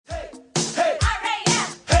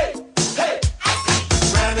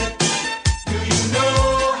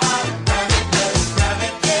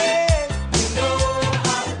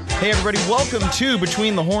everybody. Welcome to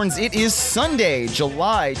Between the Horns. It is Sunday,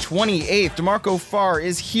 July 28th. DeMarco Farr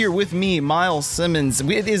is here with me, Miles Simmons.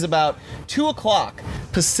 It is about 2 o'clock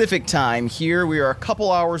Pacific time here. We are a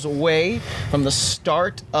couple hours away from the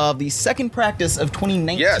start of the second practice of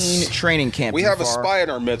 2019 training camp. We have a spy in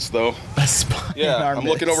our midst, though. A spy in our midst. I'm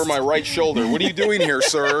looking over my right shoulder. What are you doing here,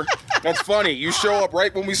 sir? That's funny. You show up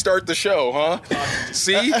right when we start the show, huh?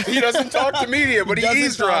 See? He doesn't talk to media, but he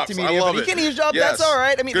eavesdrops. I love it. He can eavesdrop. Yes. That's all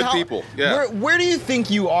right. I mean, good people. Yeah. Where do you think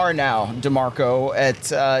you are now, DeMarco,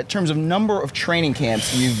 at terms of number of training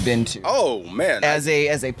camps you've been to? Oh, man. As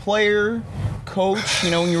a player, coach,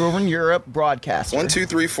 when you were over in Europe, broadcaster. 1, 2,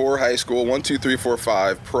 3, 4 high school, 1, 2, 3, 4,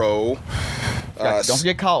 5 pro. Don't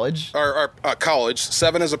forget college. Or college,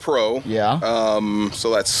 7 as a pro. Yeah. So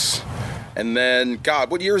that's, and then God,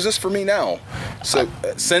 what year is this for me now? So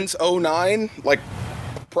since 09, like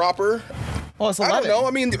proper. Well, it's 11. I don't know.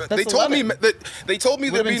 I mean, they told me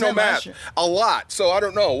there'd be no math. A lot. So I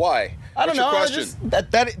don't know why. I don't know.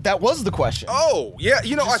 That was the question. Oh, yeah.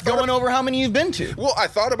 I thought going over how many you've been to. Well, I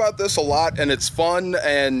thought about this a lot, and it's fun,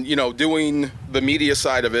 and doing the media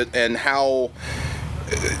side of it, and how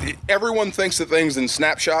everyone thinks of things in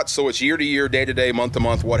snapshots. So it's year to year, day to day, month to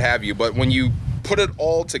month, what have you. But when you put it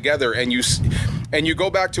all together and you go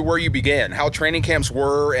back to where you began, how training camps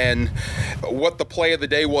were and what the play of the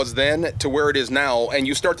day was then to where it is now, and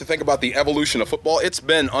you start to think about the evolution of football, it's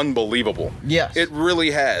been unbelievable. Yes. It really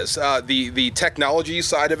has. The technology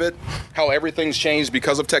side of it, how everything's changed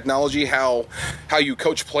because of technology, how you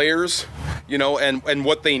coach players, and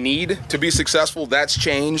what they need to be successful, that's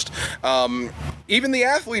changed. Even the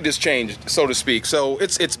athlete has changed, so to speak. So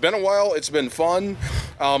it's been a while, it's been fun,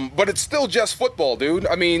 but it's still just football, dude.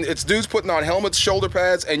 I mean, it's dudes putting on helmets, shoulder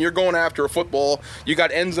pads, and you're going after a football. You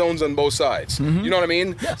got end zones on both sides. Mm-hmm. You know what I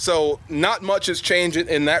mean? Yeah. So not much has changed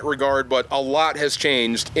in that regard, but a lot has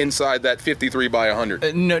changed inside that 53 by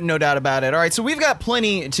 100. No doubt about it. All right, so we've got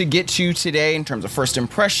plenty to get to today in terms of first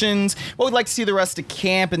impressions, what we'd like to see the rest of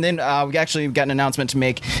camp, and then we've got an announcement to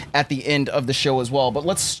make at the end of the show as well. But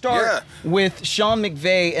let's start with Sean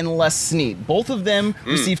McVay and Les Snead. Both of them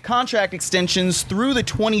received contract extensions through the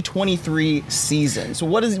 2023 season. So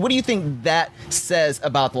what do you think that says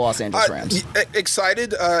about the Los Angeles Rams?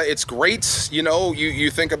 Excited. It's great.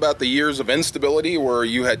 You think about the years of instability where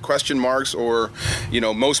you had question marks, or,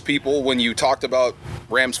 most people, when you talked about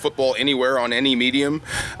Rams football anywhere on any medium,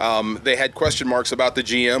 they had question marks about the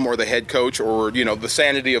GM or the head coach or, the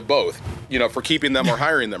sanity of both, for keeping them or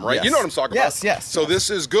hiring them, right? Yes. You know what I'm talking about? Yes. So this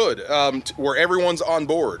is good, where everyone's on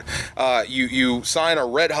board. You sign a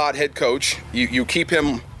red-hot head coach, you keep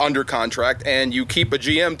him under contract, and you keep a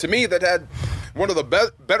GM, to me, that had one of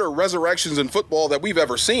the better resurrections in football that we've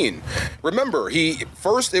ever seen. Remember,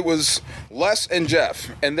 first it was Les and Jeff,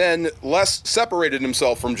 and then Les separated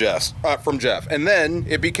himself from Jeff, and then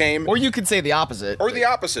it became... Or you could say the opposite. Or the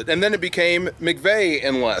opposite, and then it became McVay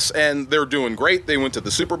and Les, and they're doing great. They went to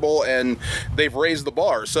the Super Bowl, and they've raised the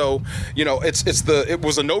bar. So, it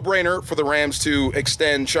was a no-brainer for the Rams to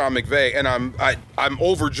extend Sean McVay, and I'm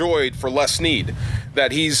overjoyed for Les Snead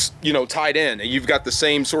that he's, tied in, and you've got the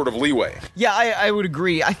same sort of leeway. Yeah, I would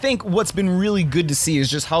agree. I think what's been really good to see is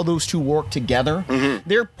just how those two work together. Mm-hmm.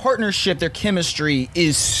 Their partnership, their chemistry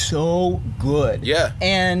is so good. Yeah.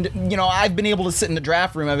 And, I've been able to sit in the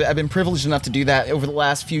draft room. I've been privileged enough to do that over the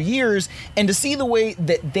last few years, and to see the way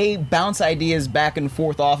that they bounce ideas back and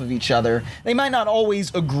forth off of each other. They might not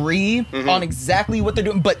always agree on exactly what they're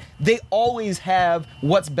doing, but they always have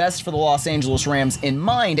what's best for the Los Angeles Rams in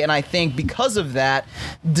mind, and I think because of that,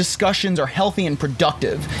 discussions are healthy and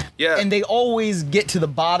productive. Yeah. And they always get to the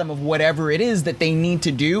bottom of whatever it is that they need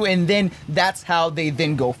to do, and then that's how they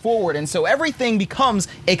then go forward. And so everything becomes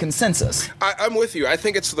a consensus. I'm with you. I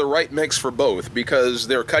think it's the right mix for both, because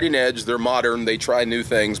they're cutting edge, they're modern, they try new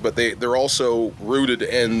things, but they're also rooted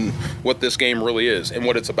in what this game really is and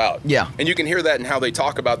what it's about. Yeah. And you can hear that in how they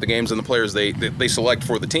talk about the games and the players they select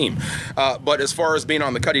for the team. But as far as being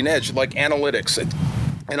on the cutting edge, like analytics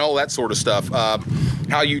and all that sort of stuff,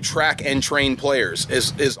 how you track and train players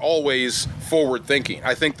is always forward thinking.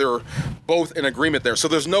 I think they're both in agreement there. So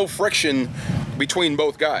there's no friction between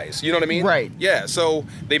both guys. You know what I mean? Right. Yeah. So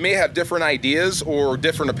they may have different ideas or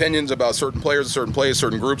different opinions about certain players, certain plays,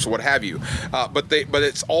 certain groups, what have you. But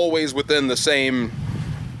it's always within the same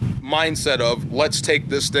mindset of let's take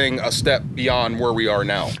this thing a step beyond where we are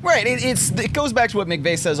now. Right. It goes back to what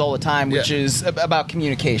McVay says all the time, which is about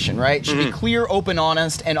communication, right? It should be clear, open,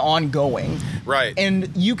 honest, and ongoing. Right.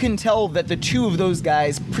 And you can tell that the two of those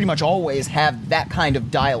guys pretty much always have that kind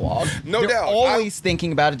of dialogue. No doubt. They're always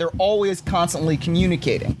thinking about it. They're always constantly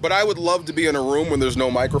communicating. But I would love to be in a room when there's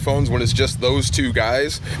no microphones, when it's just those two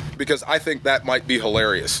guys, because I think that might be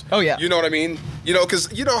hilarious. Oh, yeah. You know what I mean? You know,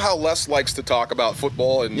 because you know how Les likes to talk about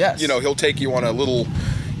football, and, yes. you know, he'll take you on a little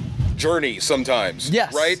journey sometimes.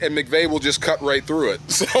 Yes. Right? And McVay will just cut right through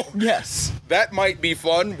it. So yes. That might be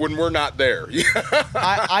fun when we're not there.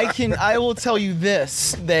 I will tell you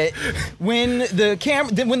this, that when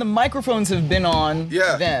the microphones have been on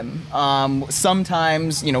them,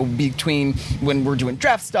 sometimes, you know, between when we're doing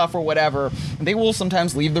draft stuff or whatever, they will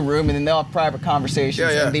sometimes leave the room and then they'll have private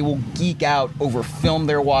conversations and they will geek out over film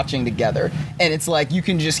they're watching together. And it's like you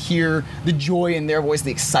can just hear the joy in their voice,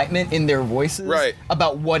 the excitement in their voices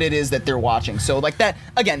about what it is that they're watching. So like that,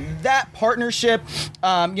 again, that partnership,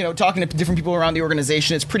 you know, talking to different people around the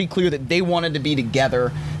organization, it's pretty clear that they wanted to be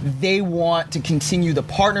together. They want to continue the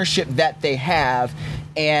partnership that they have.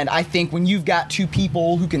 And I think when you've got two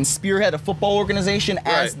people who can spearhead a football organization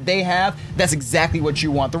as they have, that's exactly what you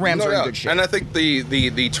want. The Rams are in good shape. And I think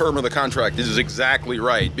the term of the contract is exactly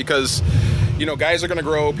right, because you know, guys are going to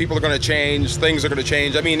grow, people are going to change, things are going to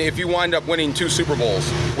change. I mean, if you wind up winning 2 Super Bowls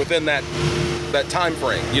within that time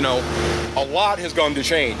frame, you know, a lot has gone to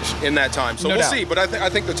change in that time. So we'll see. But I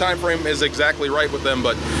think the time frame is exactly right with them.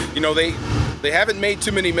 But, you know, they haven't made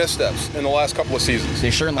too many missteps in the last couple of seasons.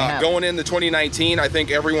 They certainly have. Going into 2019, I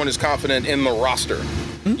think everyone is confident in the roster.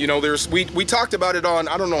 Mm-hmm. You know, we talked about it on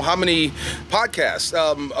I don't know how many podcasts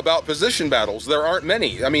about position battles. There aren't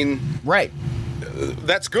many. I mean,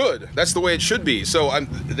 that's good. That's the way it should be. So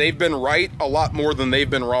they've been right a lot more than they've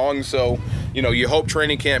been wrong. So, you know, you hope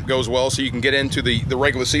training camp goes well so you can get into the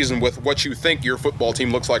regular season with what you think your football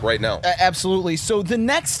team looks like right now. Absolutely. So the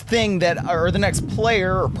next thing or the next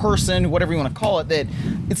player or person, whatever you want to call it, that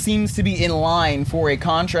it seems to be in line for a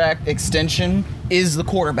contract extension is the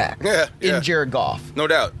quarterback in Jared Goff. No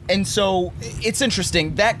doubt. And so it's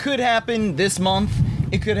interesting. That could happen this month.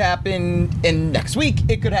 It could happen in next week.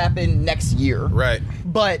 It could happen next year. Right.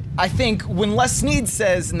 But I think when Les Snead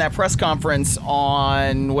says in that press conference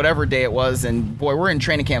on whatever day it was, and boy, we're in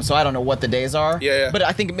training camp, so I don't know what the days are. Yeah. But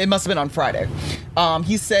I think it must have been on Friday.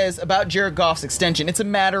 He says about Jared Goff's extension, it's a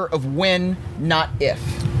matter of when, not if.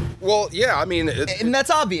 Well, yeah, I mean... and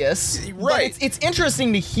that's obvious. Right. But it's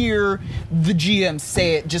interesting to hear the GM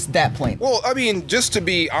say it just that plain. Well, I mean, just to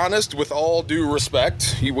be honest, with all due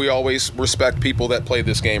respect, we always respect people that play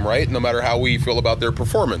this game, right? No matter how we feel about their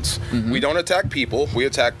performance. Mm-hmm. We don't attack people, we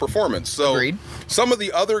attack performance. So agreed. Some of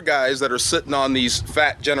the other guys that are sitting on these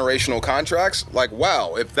fat generational contracts, like,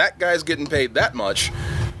 wow, if that guy's getting paid that much,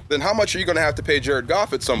 then how much are you going to have to pay Jared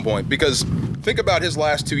Goff at some point? Because think about his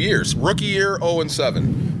last 2 years. Rookie year,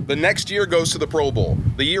 0-7. The next year goes to the Pro Bowl.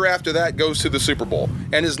 The year after that goes to the Super Bowl.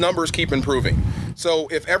 And his numbers keep improving. So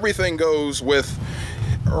if everything goes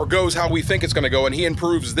how we think it's going to go and he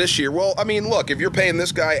improves this year, well, I mean, look, if you're paying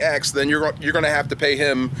this guy X, then you're going to have to pay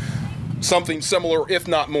him something similar, if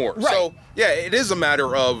not more. Right. So, yeah, it is a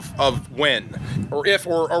matter of when or if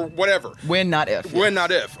or whatever. When, not if. When,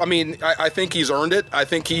 not if. I mean, I think he's earned it. I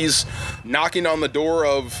think he's knocking on the door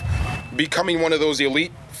of becoming one of those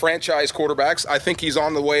elite franchise quarterbacks. I think he's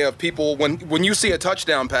on the way of people. When you see a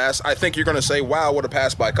touchdown pass, I think you're going to say, wow, what a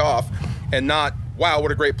pass by Goff, and not, wow,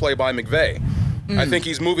 what a great play by McVay. I think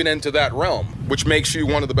he's moving into that realm, which makes you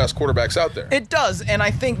one of the best quarterbacks out there. It does, and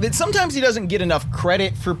I think that sometimes he doesn't get enough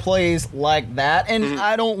credit for plays like that, and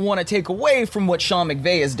I don't want to take away from what Sean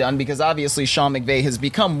McVay has done, because obviously Sean McVay has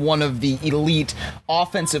become one of the elite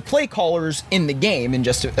offensive play callers in the game in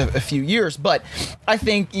just a few years, but I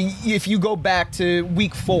think if you go back to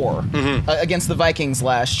week 4 against the Vikings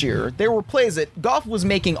last year, there were plays that Goff was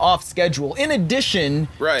making off schedule in addition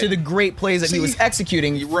to the great plays that he was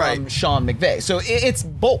executing from Sean McVay. So it's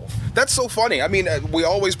both. That's so funny. I mean, we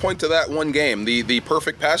always point to that one game, the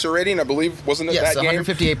perfect passer rating, I believe, wasn't it that game? Yes,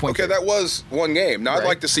 158.3. Okay, that was one game. Now, I'd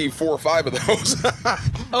like to see 4 or 5 of those.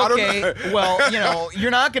 Okay, well, you know, you're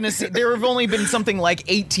not going to see, there have only been something like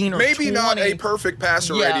 18 or maybe 20. Maybe not a perfect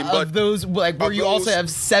passer rating, but of those, like, where you also have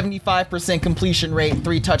 75% completion rate,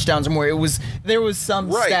 3 touchdowns or more. There was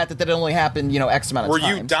some stat that only happened, you know, X amount of times.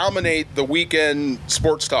 Where you dominate the weekend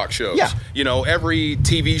sports talk shows. Yeah. You know, every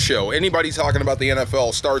TV show, anybody talking about the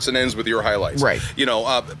NFL starts and ends with your highlights. Right. You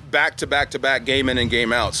know, back to back to back, game in and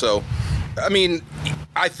game out. So, I mean,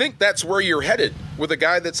 I think that's where you're headed with a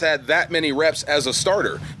guy that's had that many reps as a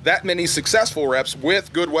starter, that many successful reps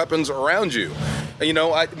with good weapons around you. You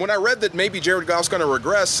know, when I read that maybe Jared Goff's going to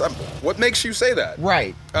regress, what makes you say that?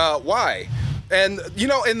 Right. Why? And, you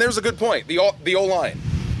know, and there's a good point. The O-line.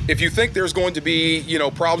 If you think there's going to be, you know,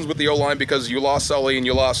 problems with the O-line because you lost Sully and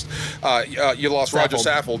you lost Roger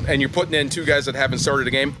Saffold, and you're putting in two guys that haven't started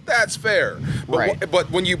a game, that's fair. But, right. But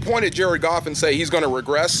when you point at Jared Goff and say he's going to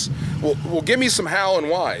regress, well, give me some how and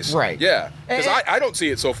whys. Right. Yeah. Because I don't see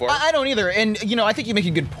it so far. I don't either. And, you know, I think you make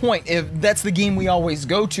a good point. If that's the game we always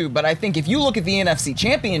go to. But I think if you look at the NFC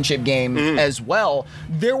Championship game as well,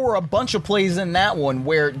 there were a bunch of plays in that one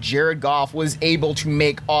where Jared Goff was able to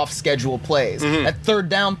make off-schedule plays. That third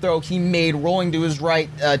down throw he made rolling to his right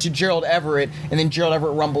to Gerald Everett, and then Gerald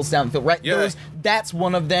Everett rumbles down the field. Right? Yeah. That's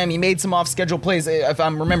one of them. He made some off-schedule plays, if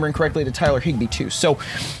I'm remembering correctly, to Tyler Higbee, too. So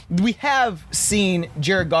we have seen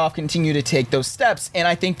Jared Goff continue to take those steps, and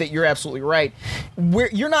I think that you're absolutely right.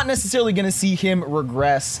 You're not necessarily going to see him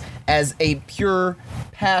regress as a pure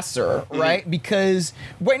passer, right? Because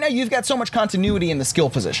right now you've got so much continuity in the skill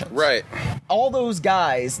positions. Right. All those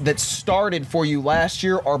guys that started for you last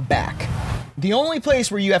year are back. The only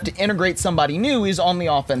place where you have to integrate somebody new is on the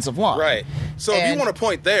offensive line. Right. So if you want to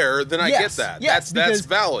point there, then I get that. Yes, that's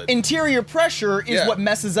valid. Interior pressure is what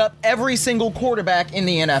messes up every single quarterback in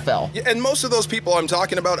the NFL. Yeah, and most of those people I'm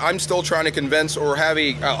talking about, I'm still trying to convince or have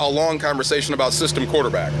a long conversation about system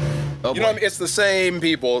quarterback. You know what I mean? It's the same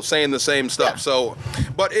people saying the same stuff. Yeah. So,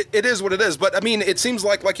 but it is what it is. But I mean, it seems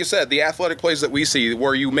like you said, the athletic plays that we see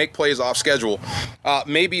where you make plays off schedule,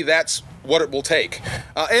 maybe that's what it will take.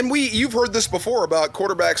 And you've heard this before about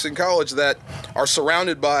quarterbacks in college that are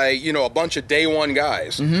surrounded by, you know, a bunch of day one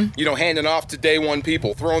guys, you know, handing off to day one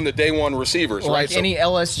people, throwing the day one receivers, like right? Any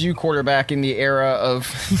LSU quarterback in the era of,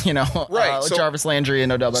 you know, Jarvis Landry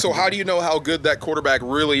and Odell Beckham. So how do you know how good that quarterback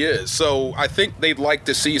really is? So I think they'd like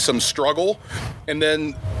to see some struggle and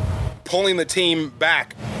then pulling the team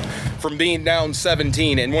back from being down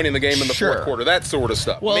 17 and winning the game in the fourth quarter, that sort of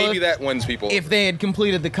stuff. Well, maybe that wins people over. If they had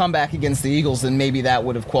completed the comeback against the Eagles, then maybe that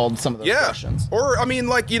would have quelled some of those questions. Or, I mean,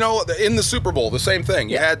 like, you know, in the Super Bowl, the same thing.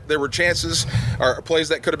 There were chances or plays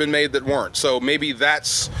that could have been made that weren't. So maybe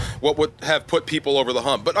that's what would have put people over the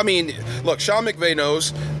hump. But, I mean, look, Sean McVay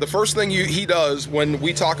knows the first thing he does when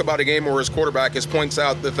we talk about a game where his quarterback is points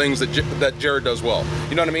out the things that Jared does well.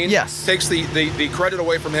 You know what I mean? Yes. Takes the credit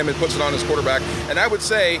away from him and puts it on his quarterback. And I would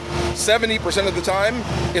say 70% of the time,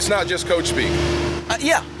 it's not just coach speak.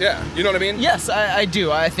 Yeah. You know what I mean? Yes, I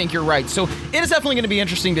do. I think you're right. So it is definitely going to be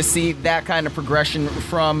interesting to see that kind of progression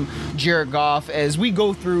from Jared Goff as we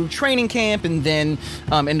go through training camp and then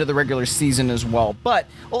into the regular season as well. But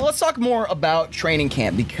let's talk more about training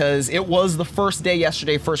camp because it was the first day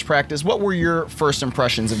yesterday, first practice. What were your first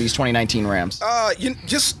impressions of these 2019 Rams?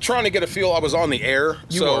 Just trying to get a feel. I was on the air.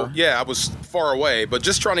 You were. Yeah, I was far away, but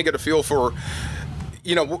just trying to get a feel for,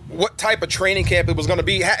 you know, what type of training camp it was going to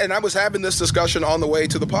be. And I was having this discussion on the way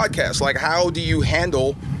to the podcast. Like, how do you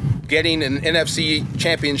handle getting an NFC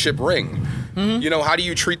championship ring? You know, how do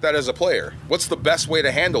you treat that as a player? What's the best way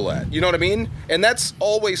to handle that? You know what I mean? And that's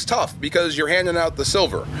always tough because you're handing out the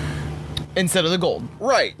silver instead of the gold.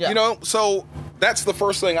 Right. Yeah. You know, so that's the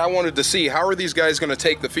first thing I wanted to see. How are these guys going to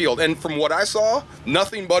take the field? And from what I saw,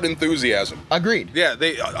 nothing but enthusiasm. Agreed. Yeah,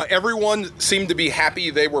 everyone seemed to be happy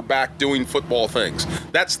they were back doing football things.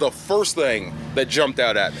 That's the first thing that jumped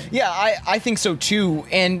out at me. Yeah, I think so too.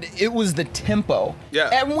 And it was the tempo. Yeah.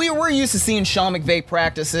 And we were used to seeing Sean McVay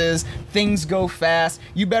practices. Things go fast.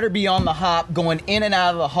 You better be on the hop, going in and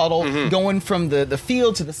out of the huddle, going from the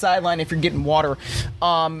field to the sideline if you're getting water.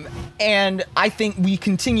 And I think we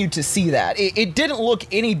continued to see that. It didn't look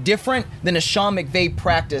any different than a Sean McVay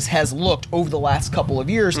practice has looked over the last couple of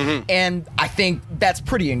years. And I think that's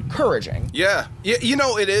pretty encouraging. Yeah. You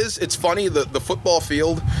know, it is. It's funny, the football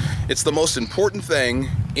field, it's the most important thing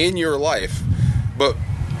in your life, but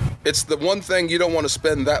it's the one thing you don't want to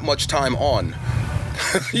spend that much time on.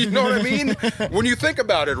 You know what I mean? When you think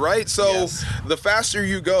about it, right? So the faster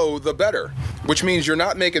you go, the better, which means you're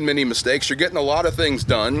not making many mistakes. You're getting a lot of things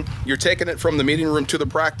done. You're taking it from the meeting room to the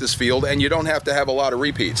practice field, and you don't have to have a lot of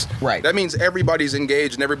repeats. Right. That means everybody's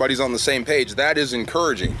engaged and everybody's on the same page. That is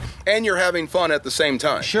encouraging. And you're having fun at the same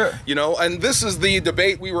time. Sure. You know, and this is the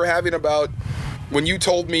debate we were having about when you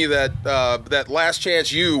told me that that Last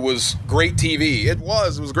Chance U was great TV. It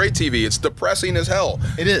was great TV. It's depressing as hell.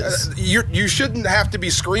 It is. You shouldn't have to be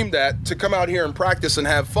screamed at to come out here and practice and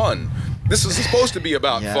have fun. This is supposed to be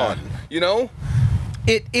about fun, you know?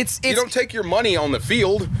 It's you don't take your money on the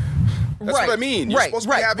field. That's what I mean. You're supposed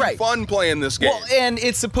to be having fun playing this game. Well, and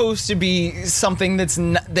it's supposed to be something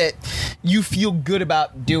that you feel good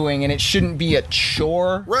about doing, and it shouldn't be a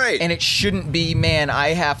chore. Right. And it shouldn't be, man,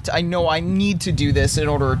 I know I need to do this in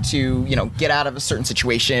order to, get out of a certain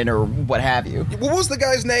situation or what have you. What was the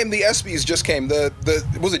guy's name? The ESPYs just came.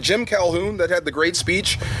 Was it Jim Calhoun that had the great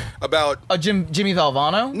speech about Jimmy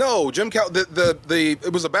Valvano? No, Jim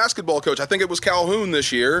it was a basketball coach. I think it was Calhoun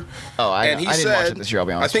this year. Oh, I didn't watch it this year, I'll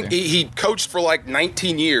be honest. I think he coached for like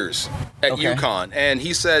 19 years at UConn, and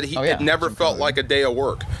he said it never felt like a day of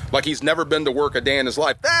work. Like he's never been to work a day in his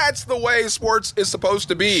life. That's the way sports is supposed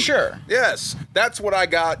to be. Sure. Yes. That's what I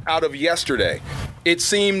got out of yesterday. It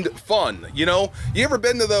seemed fun. You ever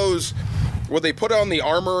been to those where they put on the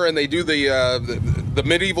armor and they do the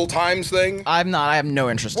medieval times thing? I have no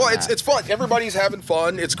interest in that. Well, it's fun. Everybody's having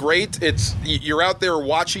fun. It's great. You're out there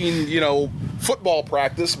watching, football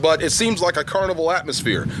practice, but it seems like a carnival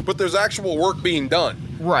atmosphere. But there's actual work being done.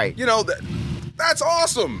 Right. That's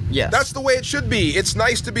awesome. Yes. That's the way it should be. It's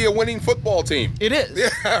nice to be a winning football team. It is.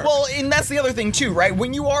 Yeah. Well, and that's the other thing too, right?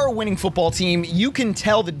 When you are a winning football team, you can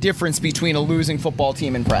tell the difference between a losing football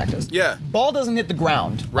team in practice. Yeah. Ball doesn't hit the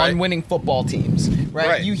ground on winning football teams,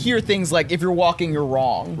 right? You hear things like, if you're walking, you're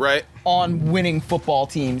wrong. Right. On winning football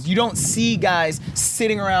teams. You don't see guys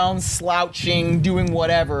sitting around slouching, doing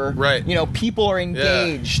whatever. Right. People are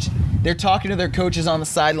engaged. Yeah. They're talking to their coaches on the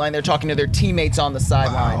sideline. They're talking to their teammates on the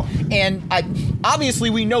sideline. Wow. And obviously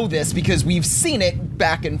we know this because we've seen it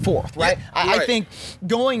back and forth, right? Yeah, I think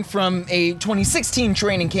going from a 2016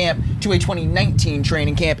 training camp to a 2019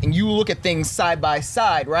 training camp, and you look at things side by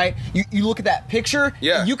side, right? You look at that picture,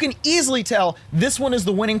 you can easily tell this one is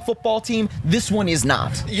the winning football team, this one is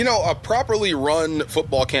not. A properly run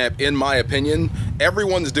football camp, in my opinion,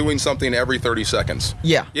 everyone's doing something every 30 seconds.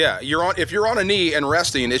 Yeah. Yeah, if you're on a knee and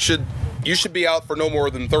resting, you should be out for no more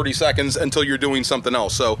than 30 seconds until you're doing something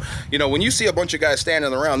else. So, when you see a bunch of guys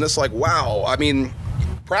standing around, it's like, wow. I mean,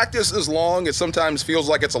 practice is long. It sometimes feels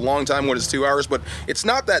like it's a long time when it's 2 hours, but it's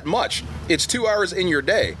not that much. It's 2 hours in your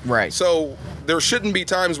day. Right. So there shouldn't be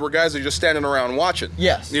times where guys are just standing around watching.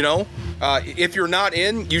 Yes. If you're not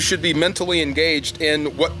in, you should be mentally engaged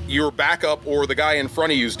in what your backup or the guy in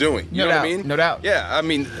front of you is doing. You know what I mean? No doubt. Yeah, I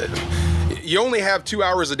mean, you only have 2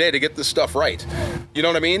 hours a day to get this stuff right. You know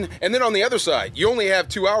what I mean? And then on the other side, you only have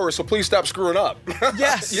 2 hours, so please stop screwing up.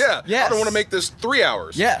 Yes. Yeah. Yes. I don't want to make this 3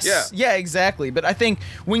 hours. Yes. Yeah. Yeah, exactly. But I think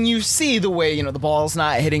when you see the way, the ball's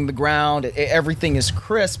not hitting the ground, everything is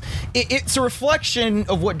crisp, it's a reflection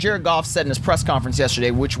of what Jared Goff said in his press conference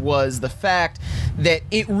yesterday, which was the fact that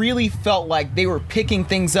it really felt like they were picking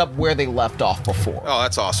things up where they left off before. Oh,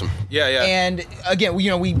 that's awesome. Yeah, yeah. And again,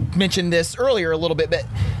 we mentioned this earlier a little bit, but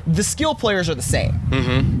the skill players are the same.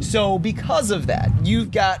 Mm-hmm. So because of that,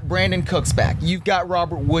 you've got Brandon Cooks back. You've got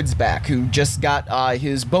Robert Woods back, who just got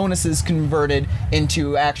his bonuses converted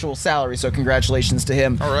into actual salary. So congratulations to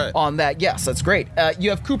him on that. Yes, that's great. You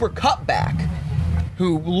have Cooper Kupp back,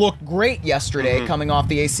 who looked great yesterday coming off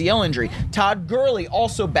the ACL injury. Todd Gurley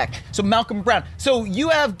also back. So Malcolm Brown. So you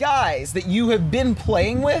have guys that you have been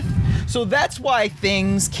playing with. So that's why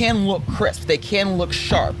things can look crisp. They can look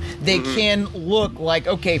sharp. They can look like,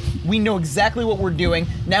 okay, we know exactly what we're doing.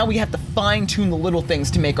 Now we have to fine-tune the little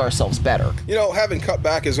things to make ourselves better. Having Kupp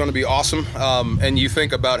back is going to be awesome. And you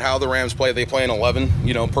think about how the Rams play. They play in 11,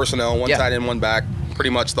 personnel, one tight end, one back, pretty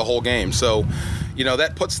much the whole game. So,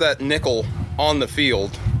 that puts that nickel on the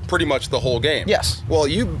field pretty much the whole game. Yes. Well,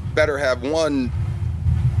 you better have one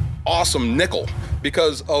awesome nickel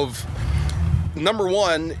because of, number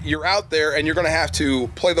one, you're out there and you're going to have to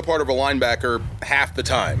play the part of a linebacker half the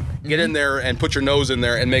time. Get in there and put your nose in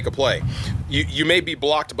there and make a play. You may be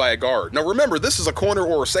blocked by a guard. Now, remember, this is a corner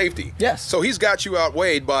or a safety. Yes. So he's got you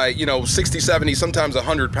outweighed by, 60, 70, sometimes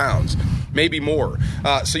 100 pounds, maybe more.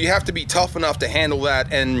 So you have to be tough enough to handle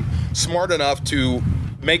that and smart enough to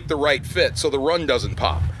make the right fit so the run doesn't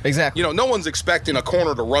pop. Exactly. No one's expecting a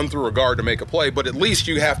corner to run through a guard to make a play, but at least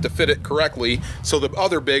you have to fit it correctly so the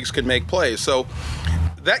other bigs can make plays. So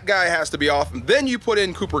that guy has to be off. Then you put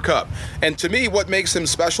in Cooper Kupp. And to me, what makes him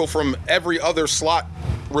special from every other slot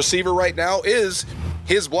receiver right now is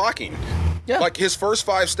his blocking. Yeah. Like his first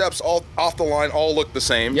 5 steps all off the line all look the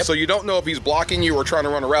same. Yep. So you don't know if he's blocking you or trying to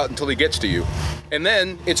run a route until he gets to you. And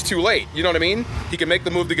then it's too late. You know what I mean? He can make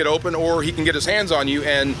the move to get open, or he can get his hands on you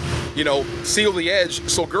and, seal the edge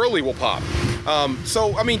so Gurley will pop.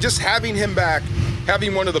 Just having him back,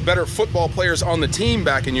 having one of the better football players on the team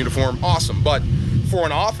back in uniform, awesome. But for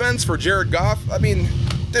an offense, for Jared Goff,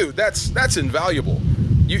 dude, that's invaluable.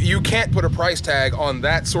 You can't put a price tag on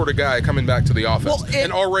that sort of guy coming back to the offense,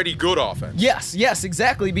 an already good offense. Yes,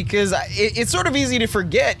 exactly, because it's sort of easy to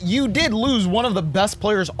forget you did lose one of the best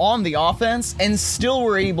players on the offense and still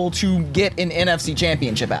were able to get an NFC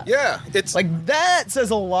championship out. Yeah, it's like that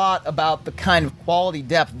says a lot about the kind of quality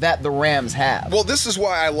depth that the Rams have. Well, this is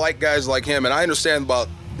why I like guys like him, and I understand about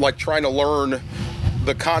like trying to learn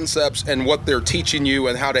the concepts and what they're teaching you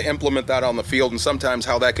and how to implement that on the field, and sometimes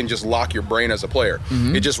how that can just lock your brain as a player.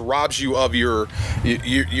 It just robs you of your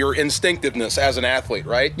instinctiveness as an athlete,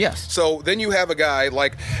 right? Yes. So then you have a guy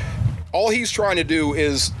like, all he's trying to do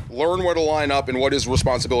is learn where to line up and what his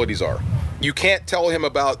responsibilities are. You can't tell him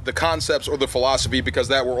about the concepts or the philosophy because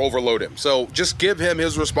that will overload him. So just give him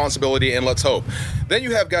his responsibility and let's hope. Then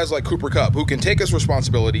you have guys like Cooper Kupp who can take his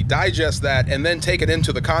responsibility, digest that, and then take it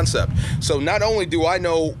into the concept. So not only do I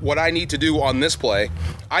know what I need to do on this play,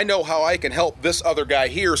 I know how I can help this other guy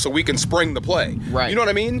here so we can spring the play. Right. You know what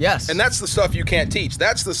I mean? Yes. And that's the stuff you can't teach.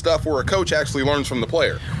 That's the stuff where a coach actually learns from the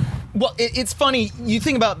player. Well, it's funny. You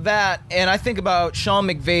think about that, and I think about Sean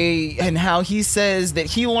McVay and how he says that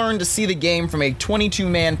he learned to see the game from a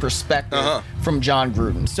 22-man perspective from John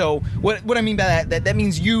Gruden. So what I mean by that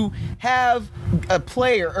means you have a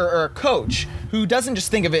player or a coach who doesn't just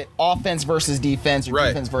think of it offense versus defense or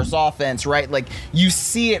defense versus offense, right? Like you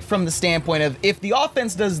see it from the standpoint of if the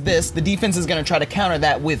offense does this, the defense is going to try to counter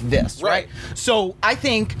that with this, right? So I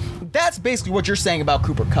think that's basically what you're saying about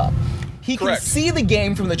Cooper Kupp. He can see the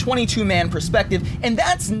game from the 22-man perspective, and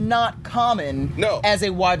that's not common as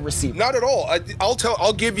a wide receiver. Not at all.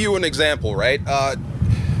 I'll give you an example, right?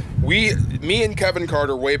 Me and Kevin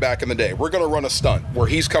Carter way back in the day, we're going to run a stunt where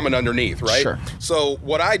he's coming underneath, right? Sure. So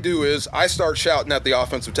what I do is I start shouting at the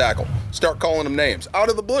offensive tackle, start calling him names out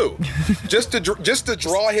of the blue, just to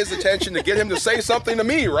draw his attention, to get him to say something to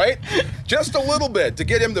me, right? Just a little bit, to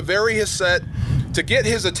get him to vary his set, to get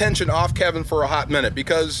his attention off Kevin for a hot minute,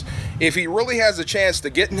 because if he really has a chance to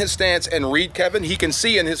get in his stance and read Kevin, he can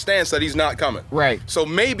see in his stance that he's not coming. Right. So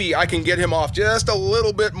maybe I can get him off just a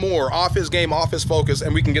little bit more, off his game, off his focus,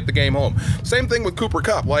 and we can get the game home. Same thing with Cooper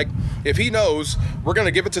Kupp. Like, if he knows we're going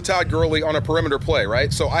to give it to Todd Gurley on a perimeter play,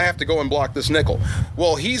 right? So I have to go and block this nickel.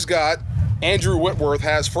 Well, he's got Andrew Whitworth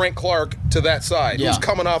has Frank Clark to that side, who's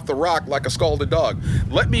coming off the rock like a scalded dog.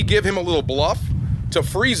 Let me give him a little bluff to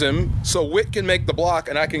freeze him so Witt can make the block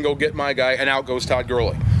and I can go get my guy, and out goes Todd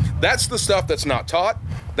Gurley. That's the stuff that's not taught.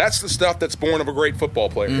 That's the stuff that's born of a great football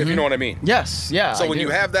player, if you know what I mean. Yes, yeah. So when you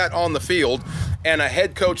have that on the field and a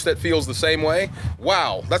head coach that feels the same way,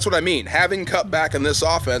 wow, that's what I mean. Having Kupp back in this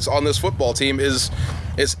offense on this football team is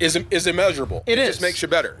immeasurable. It just makes you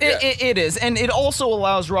better. It is. And it also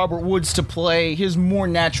allows Robert Woods to play his more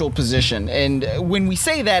natural position. And when we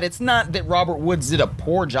say that, it's not that Robert Woods did a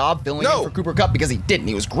poor job filling in for Cooper Kupp, because he didn't.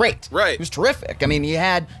 He was great. Right. He was terrific. I mean, he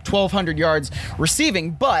had 1,200 yards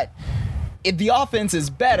receiving, but the offense is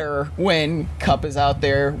better when Kupp is out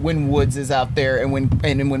there, when Woods is out there, and when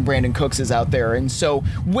Brandon Cooks is out there. And so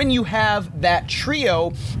when you have that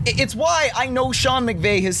trio, it's why I know Sean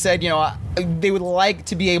McVay has said, they would like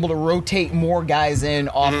to be able to rotate more guys in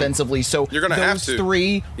offensively. So you're gonna have to. Those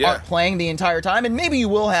three aren't playing the entire time, and maybe you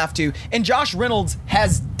will have to. And Josh Reynolds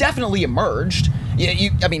has definitely emerged.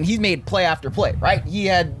 I mean, he's made play after play, right? He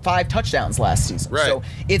had 5 touchdowns last season. Right. So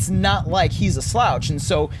it's not like he's a slouch. And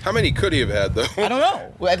so how many could he have had, though? I don't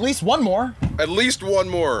know. Well, at least one more. At least one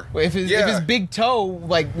more. If his big toe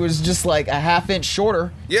was just like a half-inch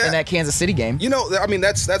shorter in that Kansas City game. I mean,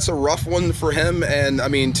 that's a rough one for him. And I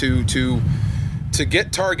mean, to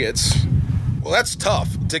get targets, well, that's tough.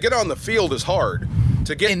 To get on the field is hard.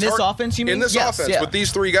 To get in this offense, you mean? In this offense with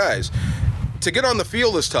these 3 guys. To get on the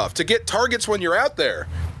field is tough. To get targets when you're out there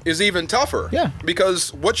is even tougher. Yeah.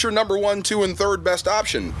 Because what's your number 1, 2, and 3rd best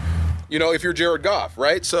option? If you're Jared Goff,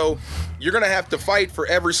 right? So you're going to have to fight for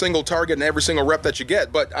every single target and every single rep that you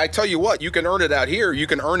get. But I tell you what, you can earn it out here. You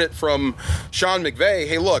can earn it from Sean McVay.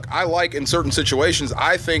 Hey, look, I like in certain situations,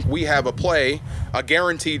 I think we have a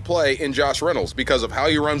guaranteed play in Josh Reynolds because of how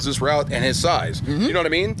he runs this route and his size. You know what I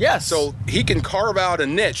mean? Yes. So he can carve out a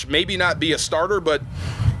niche, maybe not be a starter, but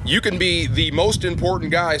you can be the most important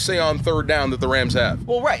guy, say, on 3rd down that the Rams have.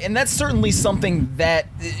 Well, right, and that's certainly something that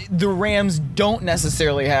the Rams don't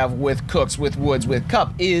necessarily have with Cooks, with Woods, with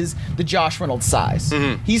Kupp, is the Josh Reynolds size.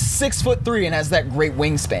 He's 6'3" and has that great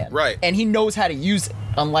wingspan. Right. And he knows how to use it.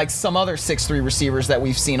 unlike some other 6'3" receivers that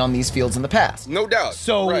we've seen on these fields in the past. No doubt.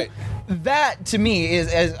 So right. That to me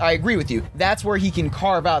is, as I agree with you, that's where he can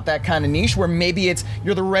carve out that kind of niche where maybe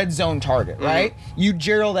you're the red zone target, right? You,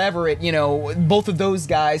 Gerald Everett, both of those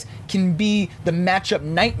guys can be the matchup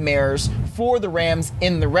nightmares for the Rams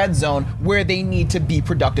in the red zone where they need to be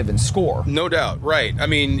productive and score. No doubt, right. I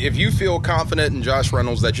mean, if you feel confident in Josh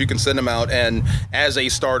Reynolds that you can send him out and as a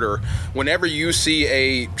starter, whenever you see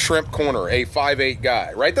a shrimp corner, a 5'8"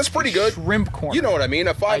 guy, right? That's pretty good. Shrimp corner. You know what I mean?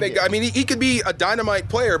 A 5'8" guy. I mean, he could be a dynamite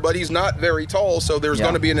player, but he's not very tall, so there's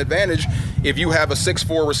going to be an advantage if you have a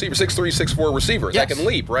 6'4" receiver, 6'3", 6'4" receiver that can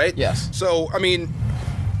leap, right? Yes. So, I mean,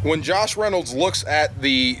 when Josh Reynolds looks at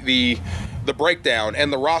the breakdown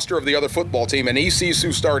and the roster of the other football team and he sees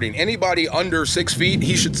who's starting, anybody under 6 feet,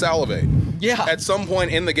 he should salivate. Yeah. At some point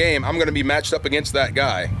in the game, I'm going to be matched up against that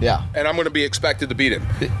guy. Yeah. And I'm going to be expected to beat him.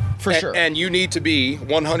 For sure. And you need to be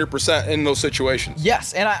 100% in those situations.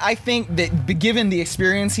 Yes, and I think that given the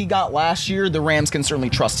experience he got last year, the Rams can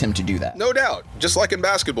certainly trust him to do that. No doubt. Just like in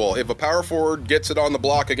basketball, if a power forward gets it on the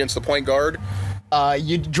block against the point guard,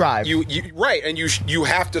 you drive. Right, and you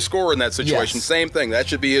have to score in that situation. Yes. Same thing. That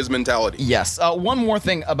should be his mentality. Yes. One more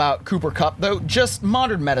thing about Cooper Kupp, though, just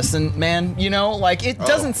modern medicine, man. It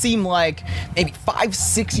doesn't seem like maybe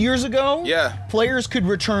 5-6 years ago, players could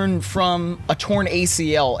return from a torn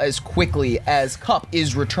ACL as quickly as Kupp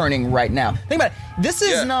is returning right now. Think about it. This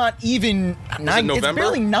is not even 9. It's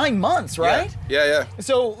barely 9 months, right? Yeah.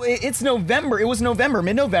 So it's November. It was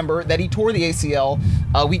mid-November, that he tore the ACL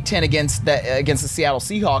week 10 against the Seattle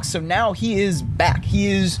Seahawks. So now he is back. He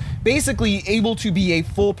is basically able to be a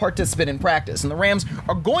full participant in practice. And the Rams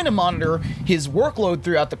are going to monitor his workload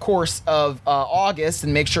throughout the course of August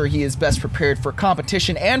and make sure he is best prepared for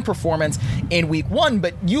competition and performance in week 1.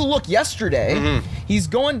 But you look yesterday, he's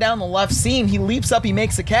going down the left seam. He leaps up, he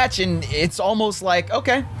makes a catch, and it's almost like,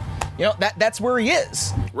 okay, that's where he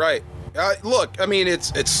is. Right. Look, I mean,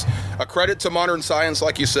 it's a credit to modern science,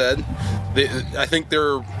 like you said. I think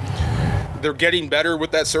they're getting better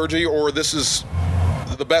with that surgery, or this is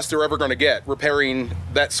the best they're ever going to get, repairing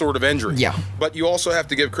that sort of injury. Yeah. But you also have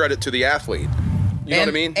to give credit to the athlete. You know what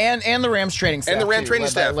I mean? And the Rams training staff. And the Rams training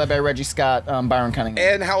staff. Led by Reggie Scott, Byron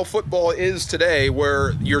Cunningham. And how football is today,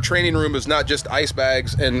 where your training room is not just ice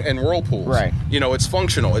bags and whirlpools. Right. It's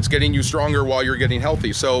functional. It's getting you stronger while you're getting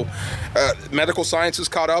healthy. So medical science is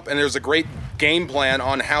caught up, and there's a great game plan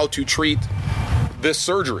on how to treat this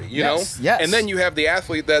surgery, you know? Yes. And then you have the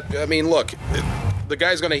athlete that, I mean, look, the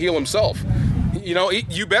guy's going to heal himself.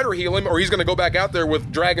 You better heal him or he's going to go back out there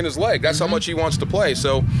with dragging his leg. That's how much he wants to play.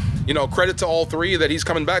 So, credit to all three that he's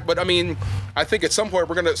coming back. But, I mean, I think at some point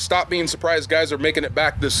we're going to stop being surprised guys are making it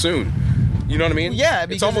back this soon. You know what I mean? Yeah.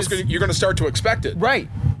 It's almost you're going to start to expect it. Right.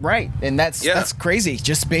 And that's crazy,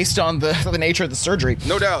 just based on the nature of the surgery.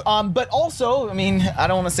 No doubt. But also, I mean, I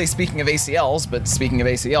don't want to say speaking of ACLs, but speaking of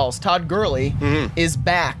ACLs, Todd Gurley is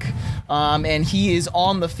back. And he is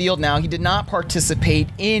on the field now. He did not participate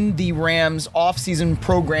in the Rams offseason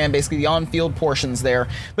program, basically the on-field portions there.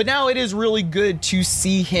 But now it is really good to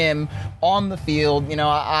see him on the field.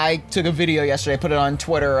 I took a video yesterday, put it on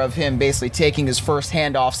Twitter, of him basically taking his first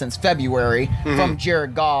handoff since February from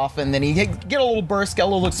Jared Goff. And then he get a little burst, got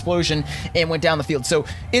a little explosion, and went down the field. So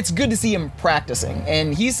it's good to see him practicing.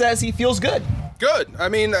 And he says he feels good. Good. I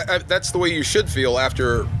mean, that's the way you should feel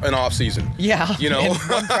after an off season. Yeah. In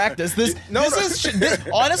one practice.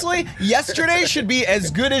 Honestly, yesterday should be as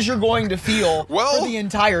good as you're going to feel for the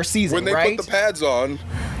entire season. When they put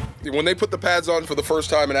the pads on, for the first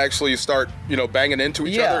time and actually start, banging into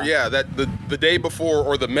each other, that the day before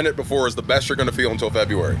or the minute before is the best you're going to feel until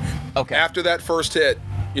February. Okay. After that first hit,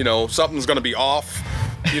 something's going to be off.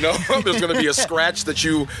 There's going to be a scratch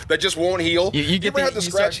that just won't heal. You ever had the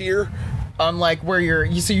scratch here? Unlike where you're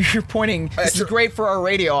pointing, this is great for our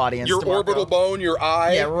radio audience. Your orbital bone, your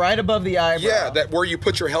eye. Yeah, right above the eyebrow. Yeah, that where you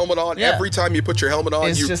put your helmet on. Yeah. Every time you put your helmet on,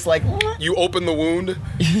 it's just like you open the wound.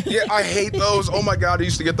 Yeah, I hate those. Oh my God, I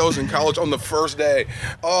used to get those in college on the first day.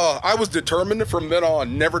 I was determined from then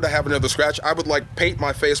on never to have another scratch. I would paint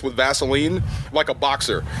my face with Vaseline like a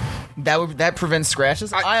boxer. That prevents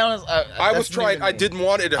scratches. I was trying. I didn't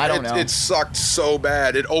want it. I don't know. It sucked so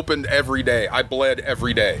bad. It opened every day. I bled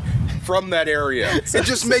every day from that area. It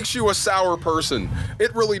just makes you a sour person.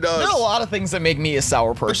 It really does. There are a lot of things that make me a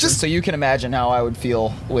sour person, so you can imagine how I would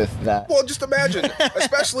feel with that. Well, just imagine.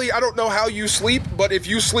 Especially, I don't know how you sleep, but if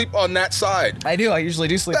you sleep on that side. I do. I usually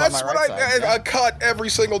do sleep on my right side. That's what I cut every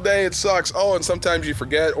single day. It sucks. Oh, and sometimes you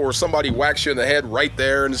forget, or somebody whacks you in the head right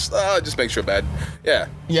there, and it just makes you bad. Yeah.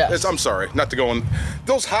 Yes. I'm sorry, not to go on.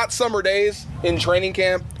 Those hot summer days in training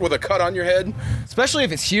camp with a cut on your head. Especially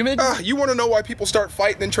if it's humid. You want to know why people start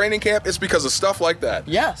fighting in training camp? It's because of stuff like that.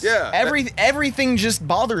 Yes. Yeah. Everything just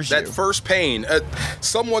bothers you. That first pain.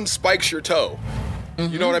 Someone spikes your toe.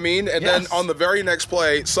 You know what I mean? And then on the very next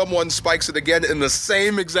play, someone spikes it again in the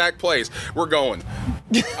same exact place. We're going.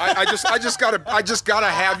 I just gotta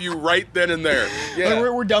have you right then and there. Yeah.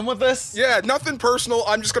 We're done with this? Yeah, nothing personal.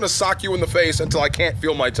 I'm just gonna sock you in the face until I can't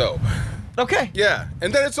feel my toe. Okay. Yeah,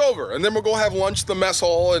 and then it's over. And then we'll go have lunch at the mess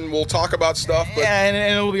hall and we'll talk about stuff. But yeah, and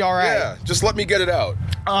it'll be all right. Yeah, just let me get it out.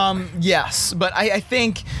 Yes, but I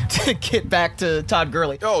think to get back to Todd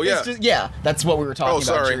Gurley. Oh, yeah. That's what we were talking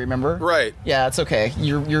about, do you remember? Right. Yeah, it's okay.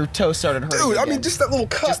 Your toe started hurting. Dude, again. I mean, just that little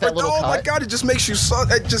cut. Just that little cut. My God, it just makes you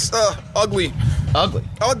ugly. Ugly.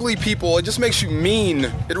 Ugly people. It just makes you mean.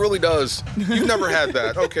 It really does. You've never had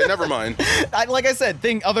that. Okay, never mind. Like I said,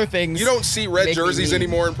 other things. You don't see red jerseys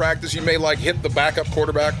anymore in practice. You may hit the backup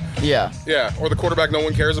quarterback. Yeah. Yeah, or the quarterback no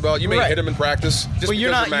one cares about. You may hit him in practice just because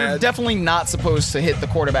you're mad. You're definitely not supposed to hit the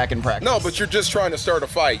quarterback in practice. No, but you're just trying to start a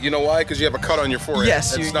fight. You know why? Because you have a cut on your forehead.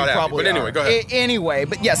 Yes, it's you not probably But anyway, go ahead. Anyway,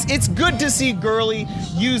 but yes, it's good to see Gurley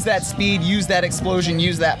use that speed, use that explosion,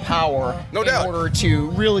 use that power No doubt. in order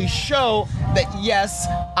to really show that, yes,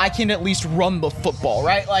 I can at least run the football,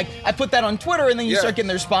 right? Like, I put that on Twitter, and then you start getting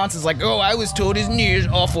the responses like, oh, I was told his knee is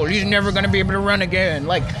awful. He's never going to be able to run again.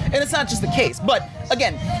 Like, and it's not just the case. But,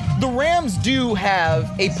 again, the Rams do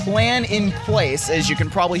have a plan in place, as you can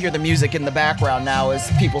probably hear the music in the background now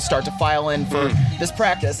as people start to file in for this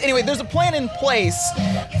practice. Anyway, there's a plan in place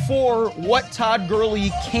for what Todd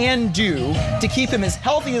Gurley can do to keep him as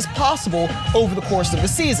healthy as possible over the course of the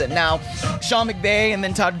season. Now, Sean McVay and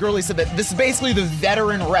then Todd Gurley said that this is basically the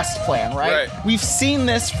veteran rest plan, right? We've seen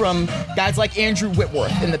this from guys like Andrew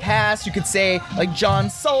Whitworth in the past. You could say like John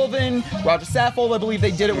Sullivan, Roger Saffold, I believe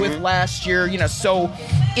they did it with last year. So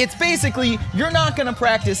it's basically you're not going to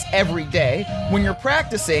practice every day. When you're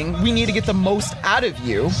practicing, we need to get the most out of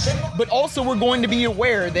you, but also we're going to be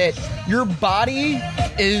aware that your body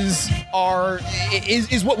is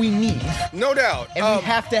what we need. No doubt. And we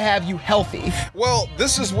have to have you healthy. Well,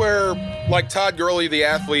 this is where, like Todd Gurley, the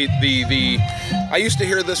athlete, I used to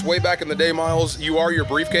hear this way back in the day, Miles, you are your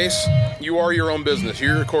briefcase. You are your own business.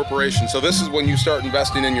 You're your corporation. So this is when you start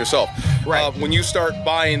investing in yourself. Right. When you start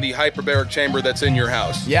buying the hyperbaric chamber that's in your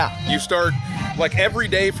house. Yeah. You start, like every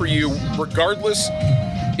day for you, regardless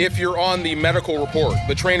if you're on the medical report,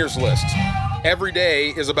 the trainer's list, every day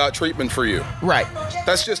is about treatment for you. Right.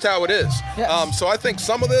 That's just how it is. Yes. So I think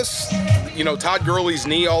some of this, Todd Gurley's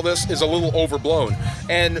knee, all this is a little overblown.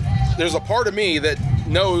 And there's a part of me that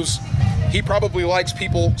knows he probably likes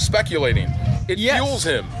people speculating. It fuels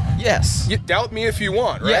him. Yes. You doubt me if you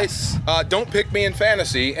want, right? Yes. Don't pick me in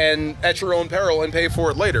fantasy and at your own peril and pay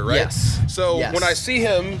for it later, right? Yes. So when I see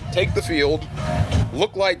him take the field,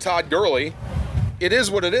 look like Todd Gurley, it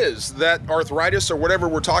is what it is. That arthritis or whatever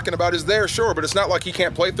we're talking about is there, sure, but it's not like he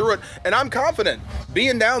can't play through it. And I'm confident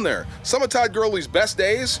being down there. Some of Todd Gurley's best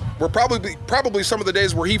days were probably some of the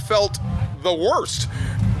days where he felt the worst.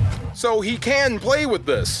 So he can play with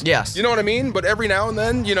this. Yes. You know what I mean? But every now and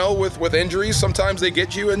then, with injuries, sometimes they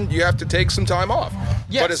get you and you have to take some time off.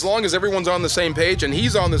 Yes. But as long as everyone's on the same page and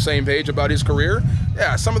he's on the same page about his career,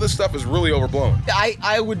 some of this stuff is really overblown.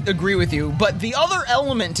 I would agree with you. But the other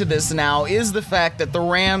element to this now is the fact that the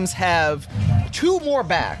Rams have two more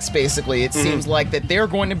backs, basically. It seems like that they're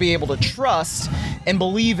going to be able to trust and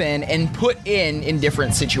believe in and put in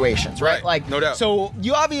different situations, right? Like, no doubt. So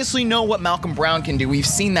you obviously know what Malcolm Brown can do. We've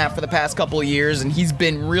seen that for the past couple of years, and he's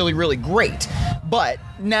been really, really great. But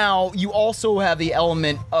now you also have the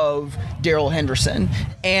element of Darrell Henderson.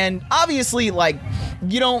 And obviously,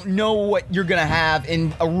 you don't know what you're going to have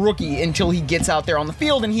in a rookie until he gets out there on the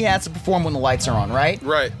field and he has to perform when the lights are on, right?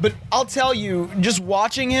 Right. But I'll tell you, just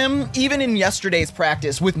watching him, even in yesterday's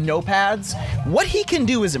practice with no pads, what he can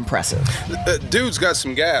do is impressive. Dude's got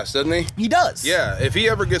some gas, doesn't he? He does. Yeah, if he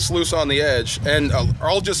ever gets loose on the edge, and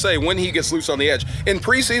I'll just say when he gets loose on the edge, in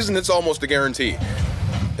preseason, it's almost a guarantee.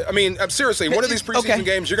 I mean, seriously, one of these preseason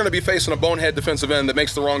games, you're going to be facing a bonehead defensive end that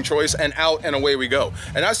makes the wrong choice, and out and away we go.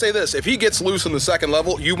 And I say this, if he gets loose in the second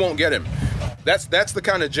level, you won't get him. That's the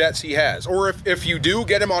kind of jets he has. Or if you do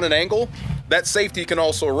get him on an angle, that safety can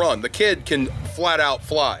also run. The kid can flat out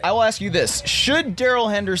fly. I will ask you this. Should Darrell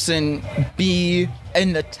Henderson be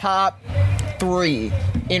in the top 3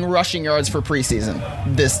 in rushing yards for preseason?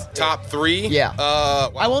 This top 3? Yeah.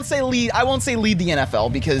 Wow. I won't say lead the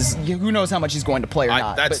NFL because who knows how much he's going to play or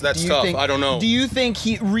not. That's tough. I don't know. Do you think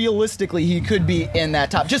realistically he could be in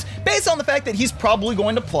that top? Just based on the fact that he's probably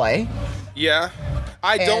going to play. Yeah.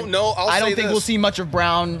 I don't know. I don't think we'll see much of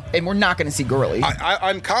Brown, and we're not going to see Gurley.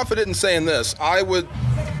 I'm confident in saying this. I would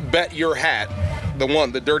bet your hat,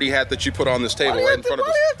 the dirty hat that you put on this table right in front of us.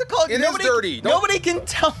 Why do you have to call it? It is dirty. Nobody can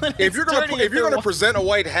tell it. If you're going to present a